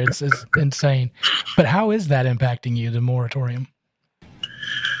on there. It's insane. But how is that impacting you, the moratorium?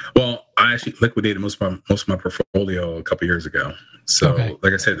 Well, I actually liquidated most of my portfolio a couple years ago. So,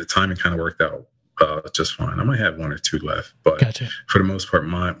 like I said, the timing kind of worked out just fine. I might have one or two left, but gotcha. For the most part,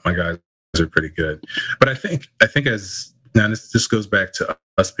 my guys are pretty good. But I think as now this goes back to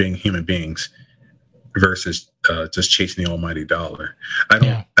us being human beings versus just chasing the almighty dollar. I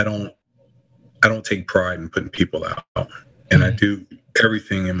don't take pride in putting people out, and I do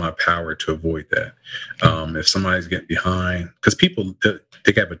everything in my power to avoid that. If somebody's getting behind, because people,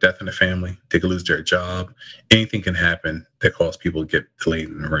 they can have a death in the family, they can lose their job, anything can happen that causes people to get delayed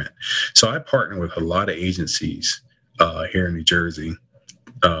in the rent. So I partner with a lot of agencies here in New Jersey,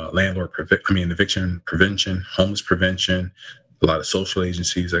 eviction prevention, homeless prevention, a lot of social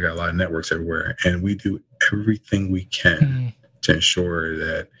agencies. I got a lot of networks everywhere, and we do everything we can to ensure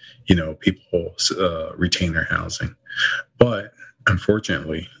that, you know, people retain their housing. But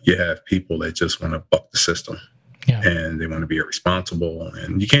unfortunately, you have people that just want to buck the system, and they want to be irresponsible,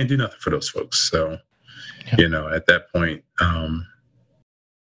 and you can't do nothing for those folks. So, you know, at that point,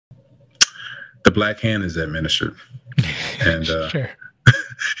 the black hand is administered, and sure.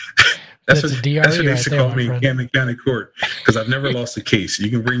 That's what they used to call me in Camden County Court, because I've never lost a case. You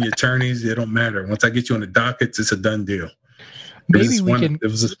can bring your attorneys; it don't matter. Once I get you on the dockets, it's a done deal. Maybe we can. It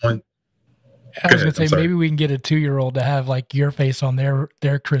was this one. I was going to say, maybe we can get a 2-year-old to have like your face on their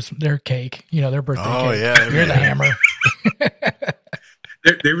cake, you know, their birthday cake. Oh yeah, you're the hammer.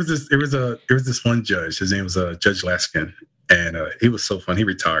 there was this one judge. His name was Judge Laskin, and he was so fun. He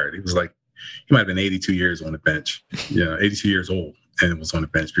retired. He might have been 82 years on the bench. 82 years old, and was on the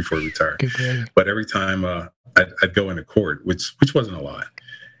bench before he retired. But every time I'd go into court, which wasn't a lot,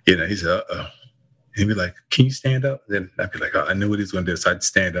 you know, he said, "Uh-oh." He'd be like, "Can you stand up?" Then I'd be like, "Oh, I knew what he was going to do." So I'd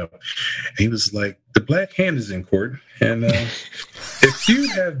stand up. And he was like, "The black hand is in court. And if you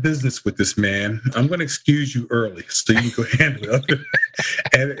have business with this man, I'm going to excuse you early so you can go handle it."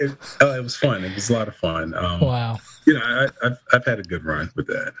 And it was fun. It was a lot of fun. Wow. You know, I've had a good run with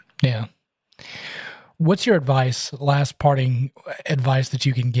that. Yeah. What's your last parting advice that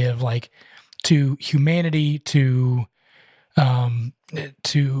you can give, like, to humanity, to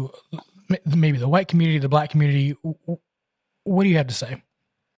maybe the white community, the black community? What do you have to say?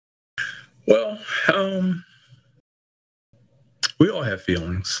 Well, we all have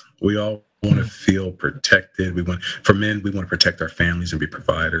feelings. We all want to feel protected. For men, we want to protect our families and be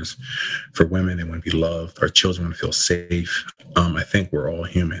providers. For women, they want to be loved. Our children want to feel safe. I think we're all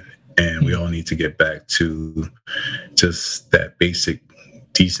human, and we all need to get back to just that basic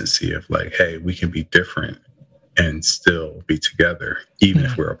decency of like, hey, we can be different and still be together, even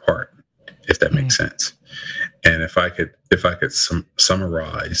if we're apart. if that makes sense. And if I could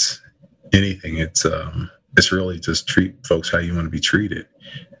summarize anything, it's really just treat folks how you want to be treated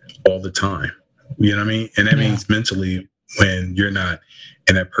all the time. You know what I mean? And that means mentally, when you're not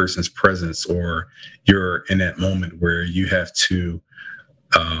in that person's presence, or you're in that moment where you have to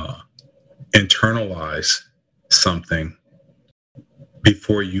internalize something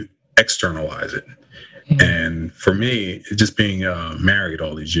before you externalize it. And for me, just being married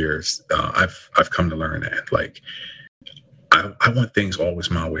all these years, I've come to learn that, like, I want things always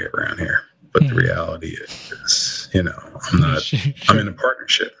my way around here. But the reality is, I'm in a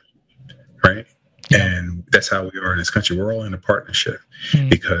partnership, right? Yeah. And that's how we are in this country. We're all in a partnership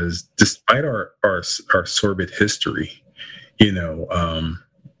because despite our sordid history, we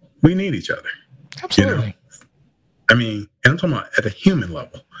need each other. Absolutely. I mean, and I'm talking about at a human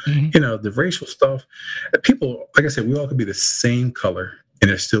level. The racial stuff, people, like I said, we all could be the same color and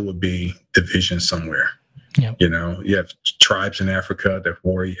there still would be division somewhere. Yep. You have tribes in Africa that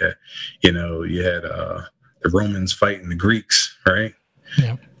war. You had the Romans fighting the Greeks, right?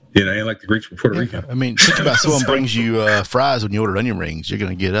 Yeah. Ain't like the Greeks were Puerto Rican. I mean, think about someone brings you fries when you order onion rings. You're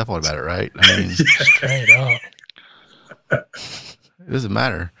going to get up all about it, right? I mean, straight up. It doesn't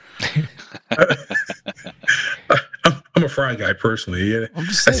matter. I'm a fry guy personally. Yeah. I'm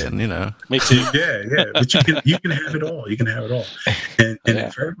just saying, Me too. Yeah. But you can have it all. You can have it all. And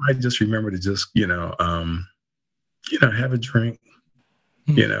if everybody just remember to just have a drink,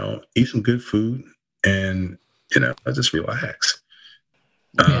 eat some good food, and just relax.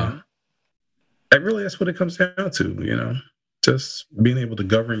 That's what it comes down to. Just being able to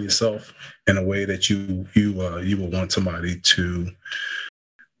govern yourself in a way that you will want somebody to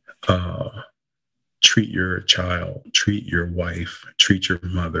treat your child, treat your wife, treat your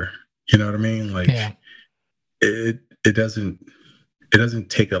mother. You know what I mean? Like, it doesn't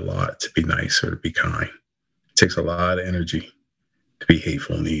take a lot to be nice or to be kind. It takes a lot of energy to be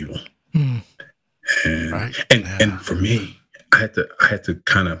hateful and evil. And for me, I had to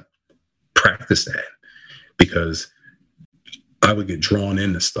kind of practice that, because I would get drawn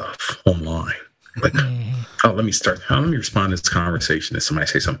into stuff online. Like, let me respond to this conversation. If somebody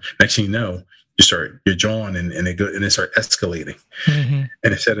say something, next thing you know, you're drawn and they start escalating. And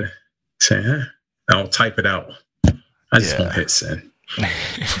instead of saying, I'll type it out, I just won't hit send. Right.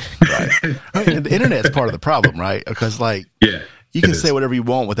 The internet's part of the problem, right? Because you can say whatever you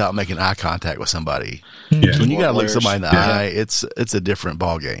want without making eye contact with somebody. Yeah. When you got to look somebody in the eye, it's a different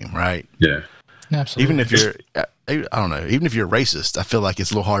ball game, right? Yeah. Absolutely. Even if you're, I don't know, even if you're racist, I feel like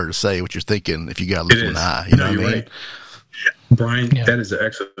it's a little harder to say what you're thinking if you got to look them in the eye. You know what I mean? Right. Brian, that is an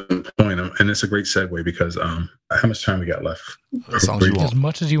excellent point, and it's a great segue, because how much time we got left? As long as you want. As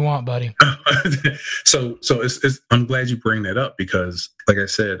much as you want, buddy. So it's I'm glad you bring that up, because, like I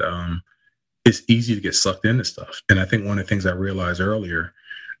said, it's easy to get sucked into stuff. And I think one of the things I realized earlier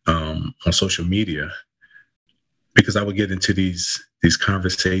on social media, because I would get into these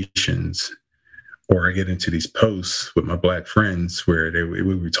conversations, or I get into these posts with my Black friends where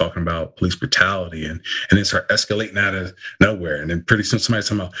we were talking about police brutality, and then start escalating out of nowhere. And then pretty soon somebody's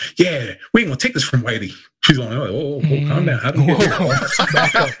talking about, yeah, we ain't gonna take this from Whitey. She's going, oh, calm down. How do we get here?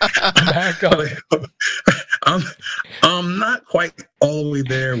 Back up. I'm not quite all the way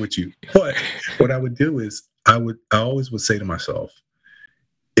there with you. But what I would do is I always would say to myself,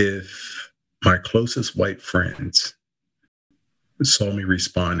 if my closest white friends saw me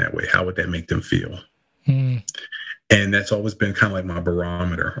respond that way, how would that make them feel? And that's always been kind of like my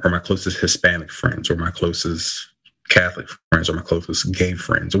barometer, or my closest Hispanic friends, or my closest Catholic friends, or my closest gay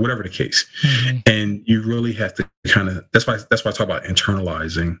friends, or whatever the case. And you really have to kind of, that's why I talk about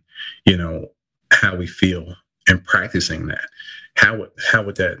internalizing, how we feel, and practicing that. How would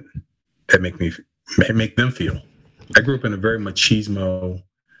that make them feel? I grew up in a very machismo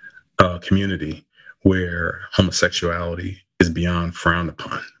community where homosexuality is beyond frowned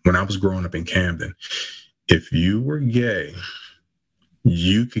upon. When I was growing up in Camden, if you were gay,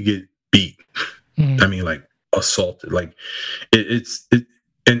 you could get beat. I mean, like, assaulted. Like, it's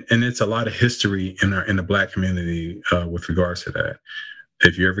a lot of history in the Black community with regards to that.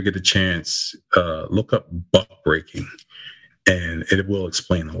 If you ever get a chance, look up buck breaking, and it will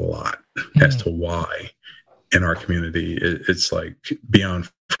explain a lot as to why in our community it's like beyond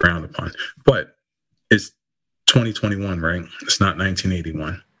frowned upon. But it's 2021, right? It's not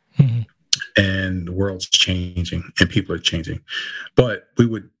 1981. And the world's changing and people are changing. But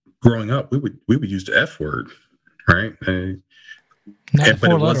growing up, we would use the F word, right? But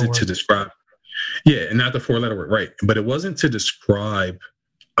it wasn't to describe, not the 4-letter word, right? But it wasn't to describe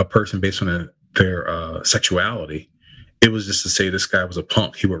a person based on their sexuality. it was just to say this guy was a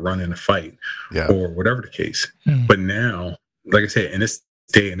punk. He would run in a fight, or whatever the case. But now, like I said, in this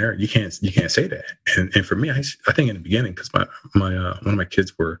day and era, you can't say that. And for me, I think in the beginning, because my one of my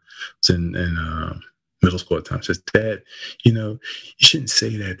kids was in middle school at the time, says, "Dad, you shouldn't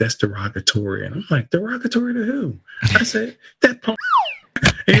say that. That's derogatory." And I'm like, "Derogatory to who?" I said, "That punk."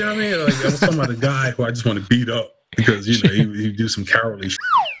 You know what I mean? Like, I was talking about a guy who I just want to beat up because he do some cowardly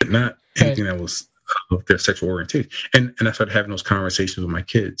shit, not anything that was of their sexual orientation. And I started having those conversations with my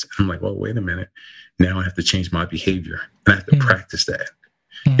kids. I'm like, well, wait a minute. Now I have to change my behavior, and I have to practice that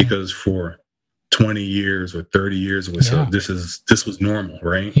because for 20 years or 30 years or so, this was normal,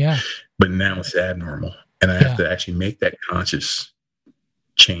 right? Yeah. But now it's abnormal, and I have to actually make that conscious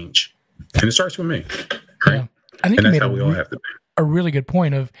change, and it starts with me, right? Yeah. I think and that's how we all have to be. A really good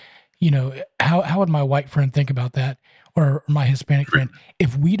point of, how would my white friend think about that, or my Hispanic friend,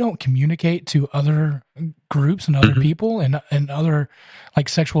 if we don't communicate to other groups and other people and other like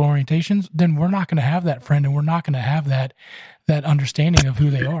sexual orientations, then we're not going to have that friend, and we're not going to have that understanding of who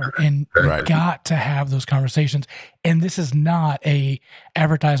they are. And we've got to have those conversations. And this is not a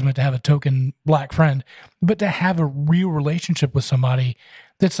advertisement to have a token black friend, but to have a real relationship with somebody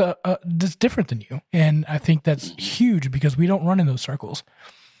that's that's different than you. And I think that's huge because we don't run in those circles.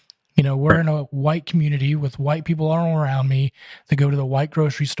 We're in a white community with white people all around me that go to the white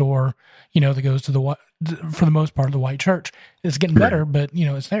grocery store, that goes to for the most part, the white church. It's getting better, but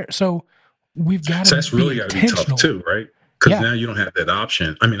it's there. So we've got to that's really got to be tough too, right? Because now you don't have that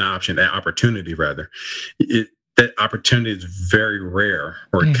that opportunity rather. That opportunity is very rare,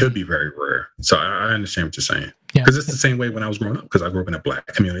 or it could be very rare. So I understand what you're saying. Because it's the same way when I was growing up, because I grew up in a black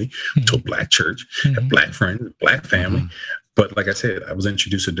community, to a black church, a black friend, black family. But like I said, I was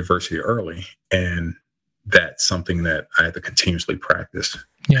introduced to diversity early, and that's something that I had to continuously practice.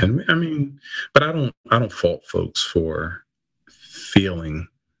 Yeah. And but I don't fault folks for feeling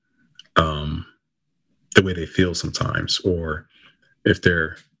the way they feel sometimes, or if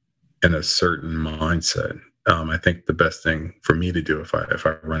they're in a certain mindset. I think the best thing for me to do if I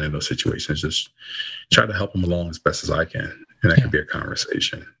run into those situations is just try to help them along as best as I can. And that could be a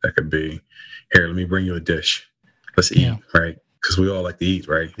conversation. That could be, here, let me bring you a dish. Let's eat, right? Because we all like to eat,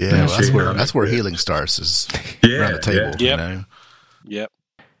 right? Yeah, that's where healing starts, is around the table. Yeah. Yep.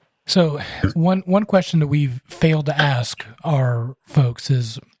 So one question that we've failed to ask our folks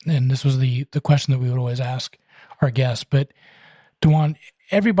is, and this was the question that we would always ask our guests, but DeJuan,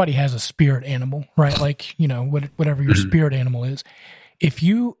 everybody has a spirit animal, right? Like, whatever your spirit animal is.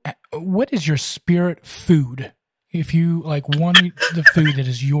 What is your spirit food? If you want the food that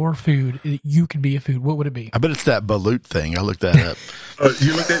is your food, you could be a food, what would it be? I bet it's that balut thing. I looked that up.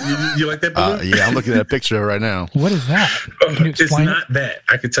 You like that balut? Yeah, I'm looking at a picture right now. What is that? Can you explain it's not that.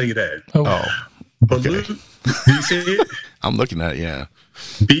 I can tell you that. Okay. Balut. Do you see it? I'm looking at it, yeah.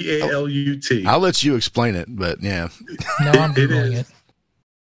 BALUT. I'll let you explain it, but yeah. No, I'm Googling it.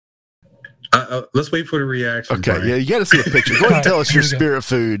 Let's wait for the reaction. Okay, Brian. yeah, you got to see a picture. Go ahead and tell us your spirit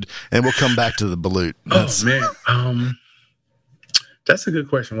food, and we'll come back to the balut. Oh man, that's a good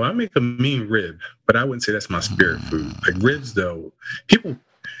question. Well, I make a mean rib, but I wouldn't say that's my spirit food. Like ribs, though,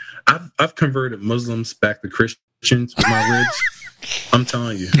 I've converted Muslims back to Christians with my ribs. I'm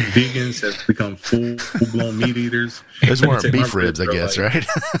telling you, vegans have become full-blown meat eaters. Those weren't beef ribs, I guess, right?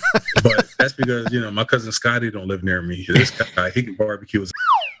 But that's because my cousin Scotty don't live near me. This guy, he can barbecue his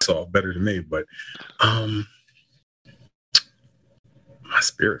off better than me. But my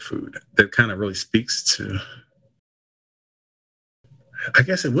spirit food that kind of really speaks to, I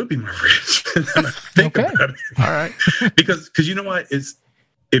guess it would be my ribs. Think about it. All right, because you know what?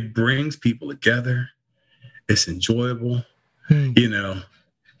 It brings people together. It's enjoyable.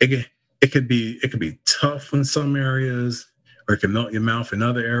 It could be tough in some areas, or it can melt your mouth in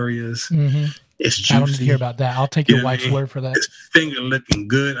other areas. It's juicy. I don't need to hear about that. I'll take your wife's word for that. It's finger looking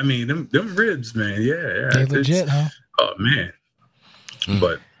good. I mean, them ribs, man. Yeah. They legit, huh? Oh man.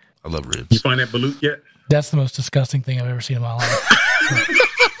 But I love ribs. You find that balut yet? That's the most disgusting thing I've ever seen in my life.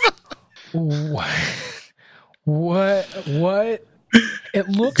 What? It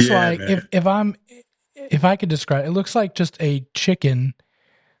looks like, man. If I could describe, it looks like just a chicken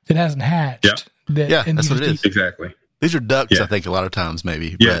that hasn't hatched. Yeah, that's what it is. Exactly. These are ducks, I think, a lot of times,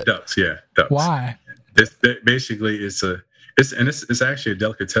 maybe. Yeah, ducks. Yeah, ducks. Why? Basically, it's actually a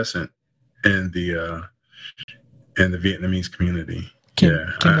delicatessen in the Vietnamese community.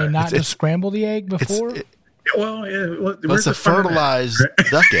 Can they not just scramble the egg before? It's a fertilized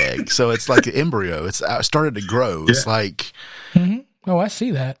duck egg, so it's like an embryo. It's started to grow. It's like, oh, I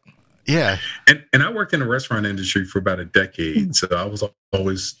see that. Yeah. And I worked in the restaurant industry for about a decade. So I was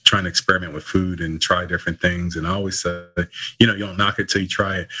always trying to experiment with food and try different things. And I always said, you don't knock it till you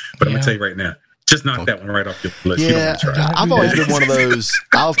try it. But I'm going to tell you right now, just knock that one right off your list. You don't Yeah. want to try it. I've always been one of those,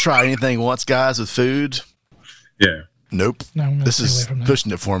 I'll try anything once, guys, with food. Yeah. Nope. No, I'm gonna This stay away is from that.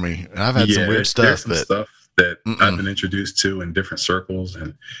 pushing it for me. And I've had some weird there's stuff, some but stuff that I've been introduced to in different circles.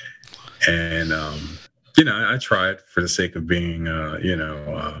 And I try it for the sake of being,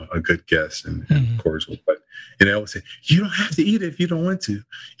 a good guest and cordial. But I always say, you don't have to eat it if you don't want to.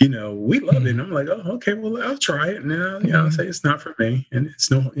 We love it. And I'm like, oh, okay, well, I'll try it. And I'll say it's not for me, and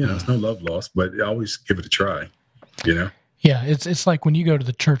it's no love lost. But I always give it a try. Yeah, it's like when you go to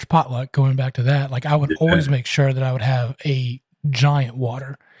the church potluck. Going back to that, like I would always make sure that I would have a giant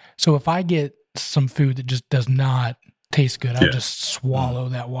water. So if I get some food that just does not taste good, I'll just swallow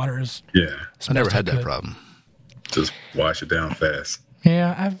that water. I never had that problem. Just wash it down fast.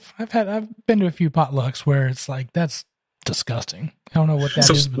 Yeah, I've been to a few potlucks where it's like that's disgusting. I don't know what that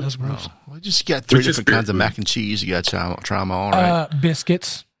is, but that's gross. Well, just got 3 different kinds of mac and cheese. You got to try them all, right?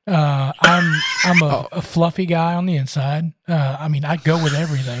 Biscuits. I'm a fluffy guy on the inside. I go with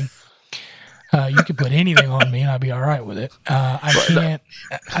everything. You could put anything on me and I'd be all right with it. I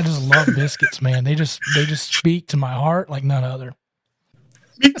just love biscuits, man. They just speak to my heart like none other.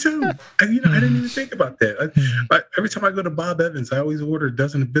 Me too. I didn't even think about that. Every time I go to Bob Evans, I always order a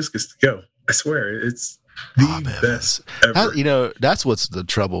dozen of biscuits to go. I swear, it's the best ever. That's what's the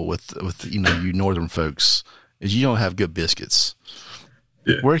trouble with you northern folks is you don't have good biscuits.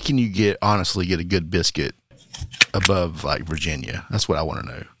 Yeah. Where can you honestly get a good biscuit above like Virginia? That's what I want to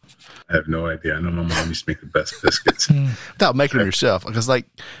know. I have no idea. I know my mom used to make the best biscuits. Without making them yourself. Because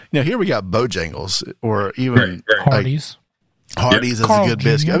here we got Bojangles or even Hardee's. Hardee's is a good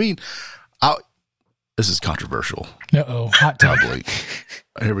biscuit. I mean, this is controversial. Hot take. Probably.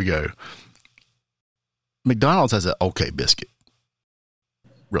 Here we go. McDonald's has an okay biscuit.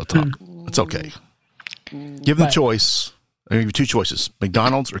 Real talk. It's okay. Given the choice, I'll give you 2 choices: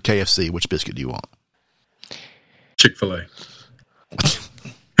 McDonald's or KFC. Which biscuit do you want? Chick-fil-A.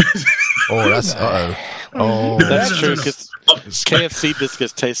 Oh, that's that's true. Because KFC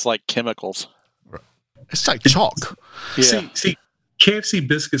biscuits taste like chemicals. It's like chalk. Yeah. See, KFC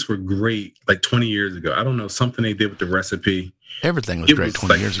biscuits were great like 20 years ago. I don't know, something they did with the recipe. Everything was great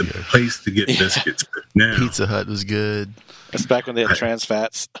 20 years ago. Place to get biscuits. But now, Pizza Hut was good. That's back when they had trans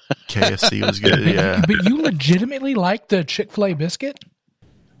fats. KFC was good, yeah. But you legitimately like the Chick-fil-A biscuit?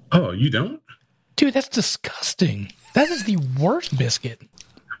 Oh, you don't? Dude, that's disgusting. That is the worst biscuit.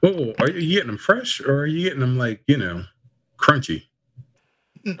 Whoa, are you getting them fresh or are you getting them crunchy?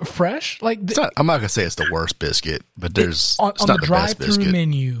 Fresh? I'm not gonna say it's the worst biscuit, but it's on not the the best drive-through biscuit.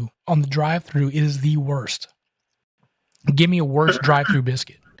 menu. On the drive-through, it is the worst. Give me a worse drive-through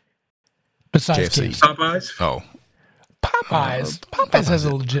biscuit besides KFC. KFC. Popeyes? Oh, Popeyes. Popeyes has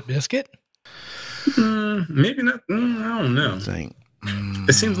a legit biscuit. Maybe not. I don't know.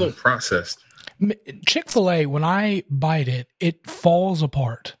 It seems a little processed. Chick-fil-A, when I bite it, it falls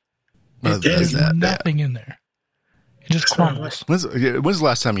apart. There's nothing in there. It just crumbles. When's the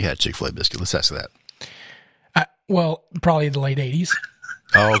last time you had Chick-fil-A biscuit? Let's ask that. Probably the late 80s.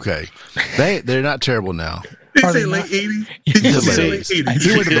 Oh, okay. They're not terrible now. Did you say late 80s?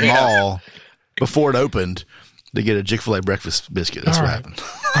 He went to the mall before it opened to get a Chick-fil-A breakfast biscuit. That's what happened.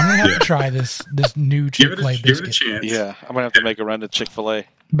 I'm going to have to try this new Chick-fil-A biscuit. Give it a chance. Yeah, I'm gonna have to make a run to Chick-fil-A.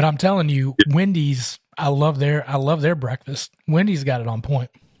 But I'm telling you, Wendy's, I love their breakfast. Wendy's got it on point.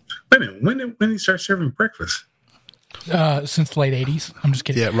 Wait a minute, when did they start serving breakfast? Since the late 80s. I'm just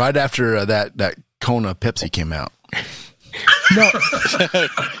kidding. Yeah, right after that Kona Pepsi came out. No,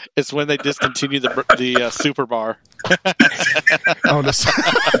 It's when they discontinued the Super Bar.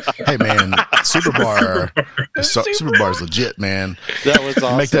 Hey man, Super Bar is legit, man. That was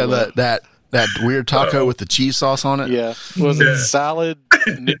awesome. Make that weird taco with the cheese sauce on it. Yeah, was it salad,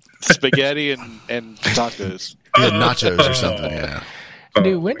 spaghetti, and tacos? Yeah, nachos or something. Yeah.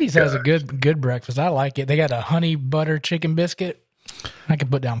 dude, Wendy's has a good breakfast. I like it. They got a honey butter chicken biscuit. I can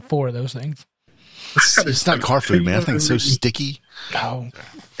put down 4 of those things. It's not car food, man. I think it's so sticky. Oh,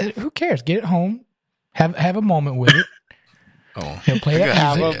 who cares? Get it home. Have a moment with it. Oh, Play that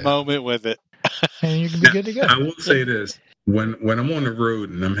Have music, a moment with it. and you can be good to go. I will say this: when I'm on the road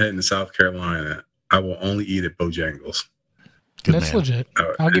and I'm heading to South Carolina, I will only eat at Bojangles. That's man. Legit.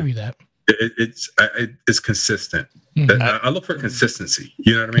 I'll give you that. It's consistent. Mm-hmm. I look for consistency.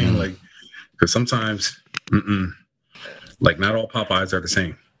 You know what I mean? Mm-hmm. Because sometimes, not all Popeyes are the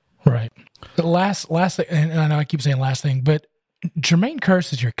same. Right. The last thing, and I know I keep saying last thing, but Jermaine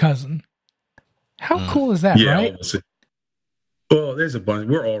Kearse is your cousin. How cool is that, right? Well, there's a bunch.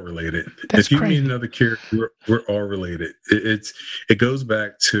 We're all related. That's if you crazy. meet another character, we're all related. It goes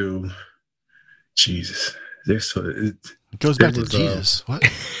back to Jesus. It goes back to was, Jesus. What?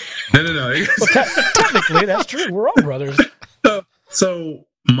 No. Technically, that's true. We're all brothers. So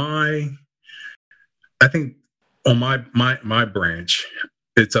I think on my branch,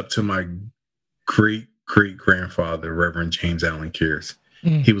 it's up to my great grandfather, Reverend James Allen Kears.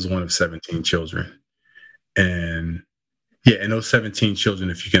 He was one of 17 children, and and those 17 children,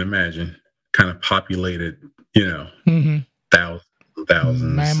 if you can imagine, kind of populated, thousands.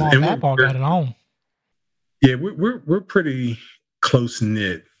 Man, Mom, And Papa got it on. Yeah, we're pretty close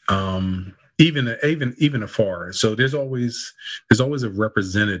knit. Even afar. So there's always a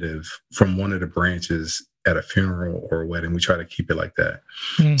representative from one of the branches at a funeral or a wedding. We try to keep it like that.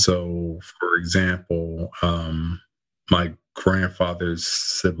 So, for example, my grandfather's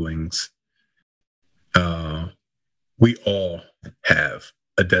siblings, we all have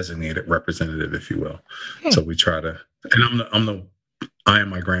a designated representative, if you will. So we try to, and I am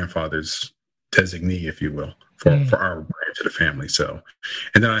my grandfather's designee, if you will, for our branch of the family. So,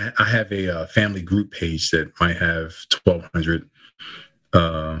 and then I have a family group page that might have 1,200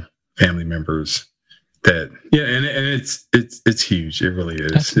 family members. And it's huge. It really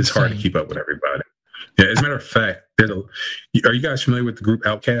is. That's it's hard to insane. keep up with everybody. Yeah, as a matter of fact, are you guys familiar with the group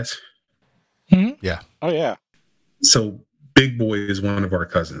Outkast? Yeah. Oh yeah. So Big Boy is one of our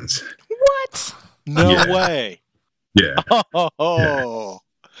cousins. What? No Yeah. way. Yeah. Oh,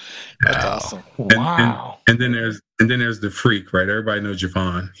 that's awesome. Wow. And then there's the Freak, right? Everybody knows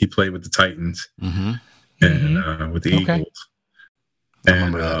Javon. He played with the Titans and with the Okay. Eagles.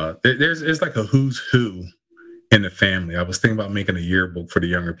 And there's like a who's who in the family. I was thinking about making a yearbook for the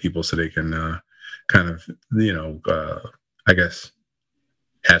younger people so they can kind of, I guess,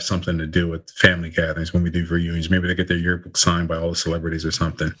 have something to do with family gatherings when we do reunions. Maybe they get their yearbook signed by all the celebrities or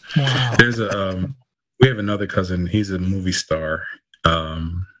something. Wow. There's we have another cousin. He's a movie star.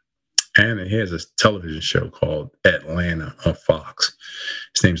 And he has a television show called Atlanta on Fox.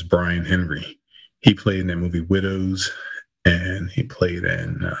 His name's Brian Henry. He played in that movie Widows, and he played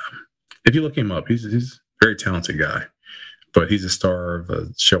in, if you look him up, he's a very talented guy, but he's a star of a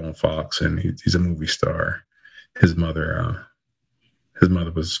show on Fox, and he's a movie star. His mother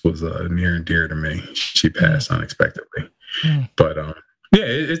was near and dear to me. She passed unexpectedly, but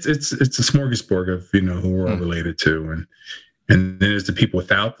it's a smorgasbord of who we're all related to, and then there's the people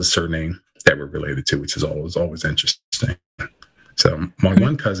without the surname that we're related to, which is always interesting. So my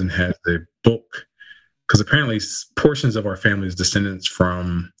one cousin has a book, because apparently portions of our family is descendants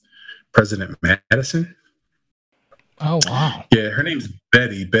from President Madison. Oh, wow. Yeah, her name's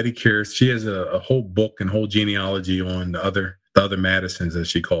Betty Kears. She has a whole book and whole genealogy on the other Madisons, as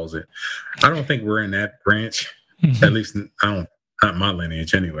she calls it. I don't think we're in that branch. At least not my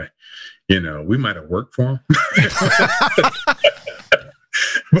lineage anyway. We might have worked for him.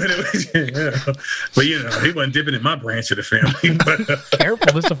 But he wasn't dipping in my branch of the family.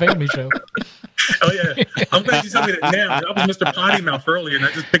 Careful, this is a family show. Oh yeah, I'm glad you told me that now. I was Mr. Potty Mouth earlier, and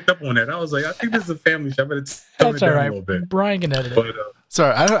I just picked up on that. I was like, I think this is a family show. I better tone it That's all down a right. little bit. Brian can edit it. But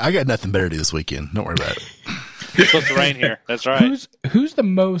Sorry, I got nothing better to do this weekend. Don't worry about it. It's supposed to rain here. That's right. Who's the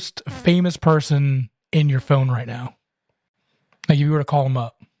most famous person in your phone right now? Like if you were to call him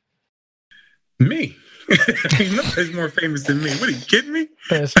up. me, nobody's more famous than me. What, are you kidding me?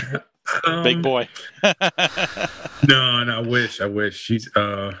 That's true. Big boy. No, I wish. She's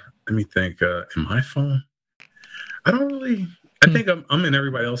let me think. In my phone, I don't really. I think I'm in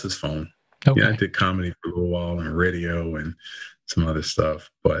everybody else's phone. Okay. Yeah, I did comedy for a little while and radio and some other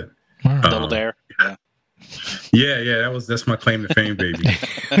stuff, but All right. Double Dare. yeah, that's my claim to fame, baby.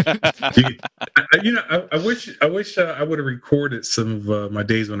 I wish I would have recorded some of my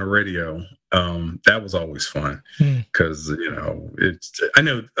days on the radio. That was always fun because I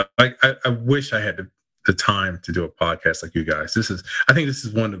know I wish I had the time to do a podcast like you guys. I think this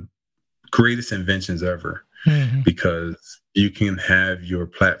is one of the greatest inventions ever because you can have your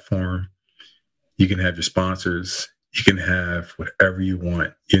platform, you can have your sponsors, you can have whatever you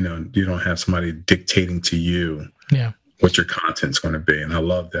want. You don't have somebody dictating to you what your content's going to be. And I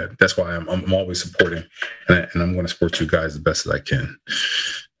love that. That's why I'm always supporting, and I'm going to support you guys the best as I can.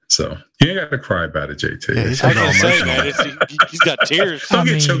 So you ain't got to cry about it, JT. Yeah, he's I was going to say, man, he's got tears. Don't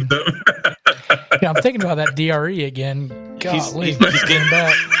get mean- choked up. Yeah, I'm thinking about that DRE again. Golly, he's getting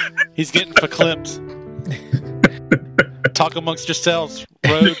back. He's getting verklempt. Talk amongst yourselves.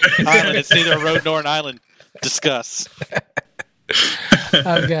 Road, island. It's neither a road nor an island. Discuss.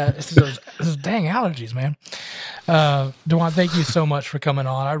 I've got those dang allergies, man. DeJuan, thank you so much for coming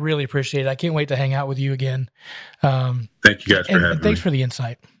on. I really appreciate it. I can't wait to hang out with you again. Thank you guys for having me. Thanks for the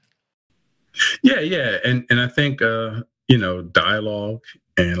insight. Yeah. And I think, dialogue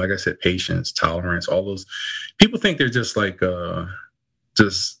and, like I said, patience, tolerance, all those people think they're just like,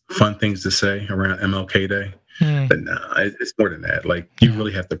 just fun things to say around MLK Day. But no, it's more than that. Like, you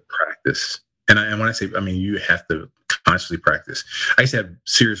really have to practice. And when I say, you have to constantly practice. I used to have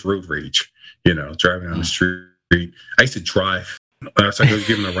serious road rage, driving down the street. I used to drive. I was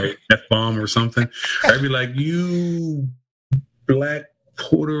giving a right F-bomb or something. I'd be like, you black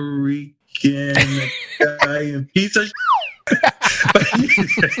Puerto Rican guy and piece of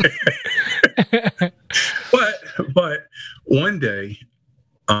but one day,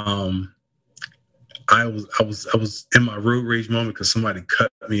 I was in my road rage moment because somebody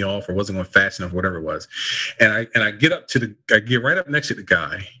cut me off or wasn't going fast enough, whatever it was, and I get right up next to the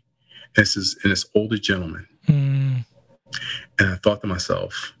guy, and this older gentleman, and I thought to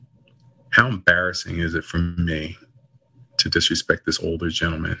myself, how embarrassing is it for me to disrespect this older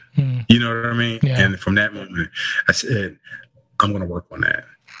gentleman? You know what I mean? Yeah. And from that moment, I said, I'm going to work on that.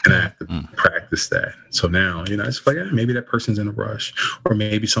 And I have to practice that. So now, it's like, maybe that person's in a rush, or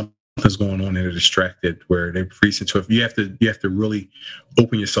maybe something's going on and they're distracted where they're freezing. So if you have to really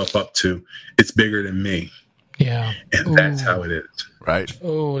open yourself up to, it's bigger than me. Yeah. And that's how it is. Right.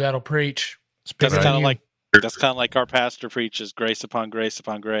 Oh, that'll preach. That's kind of like our pastor preaches, grace upon grace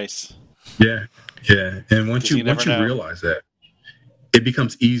upon grace. Yeah. Yeah. And once you realize that, it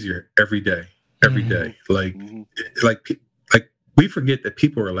becomes easier every day. Like we forget that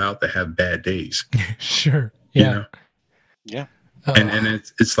people are allowed to have bad days. Sure. Yeah. Yeah. And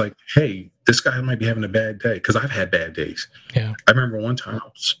it's like, hey, this guy might be having a bad day, because I've had bad days. Yeah. I remember one time I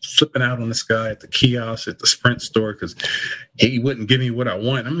was flipping out on this guy at the kiosk at the Sprint store because he wouldn't give me what I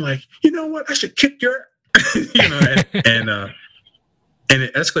want. I'm like, you know what? I should kick your, and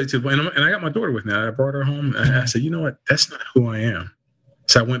it escalated to, and I got my daughter with me. I brought her home, and I said, you know what? That's not who I am.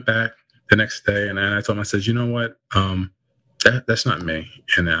 So I went back the next day, and I told him, I said, you know what? That's not me.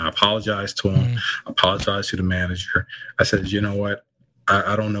 And I apologized to him. Apologized to the manager. I said, you know what?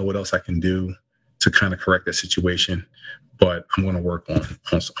 I don't know what else I can do to kind of correct that situation, but I'm going to work on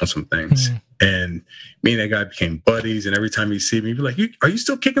some things. And me and that guy became buddies. And every time he see me, he'd be like, are you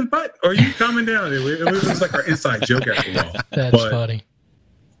still kicking butt? Or are you calming down? It was like our inside joke after a while. That's funny.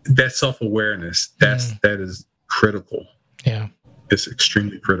 That self-awareness, that is critical. Yeah. It's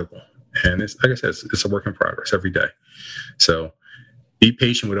extremely critical. And it's, like I said, it's a work in progress every day. So be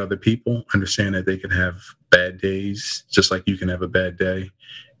patient with other people. Understand that they can have bad days, just like you can have a bad day.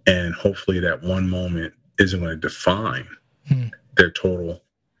 And hopefully that one moment isn't going to define their total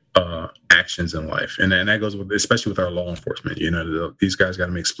actions in life. And that goes with, especially with our law enforcement. These guys got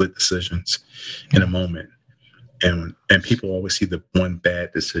to make split decisions in a moment. And people always see the one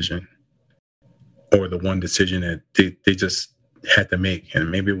bad decision, or the one decision that they just had to make, and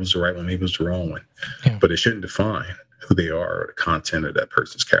maybe it was the right one, maybe it was the wrong one, but it shouldn't define who they are or the content of that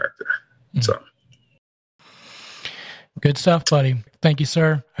person's character. So good stuff, buddy. Thank you,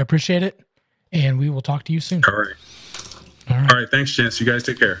 sir. I appreciate it, and we will talk to you soon. All right. Thanks, gents. You guys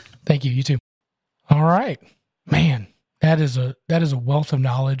take care. Thank you. You too. All right, man. That is a wealth of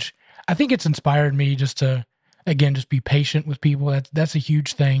knowledge. I think it's inspired me just to, again, just be patient with people. That's a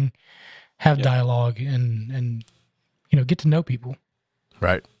huge thing. Have dialogue and get to know people.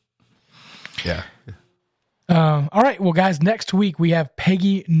 Right. Yeah. All right. Well, guys, next week we have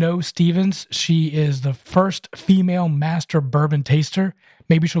Peggy No Stevens. She is the first female master bourbon taster.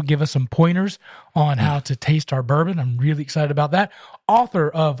 Maybe she'll give us some pointers on how to taste our bourbon. I'm really excited about that. Author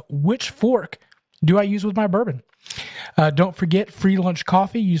of Which Fork Do I Use With My Bourbon? Don't forget free lunch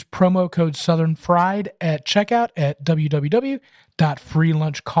coffee. Use promo code Southern Fried at checkout at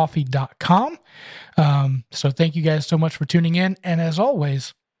www.freelunchcoffee.com. So thank you guys so much for tuning in. And as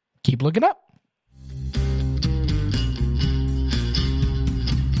always, keep looking up.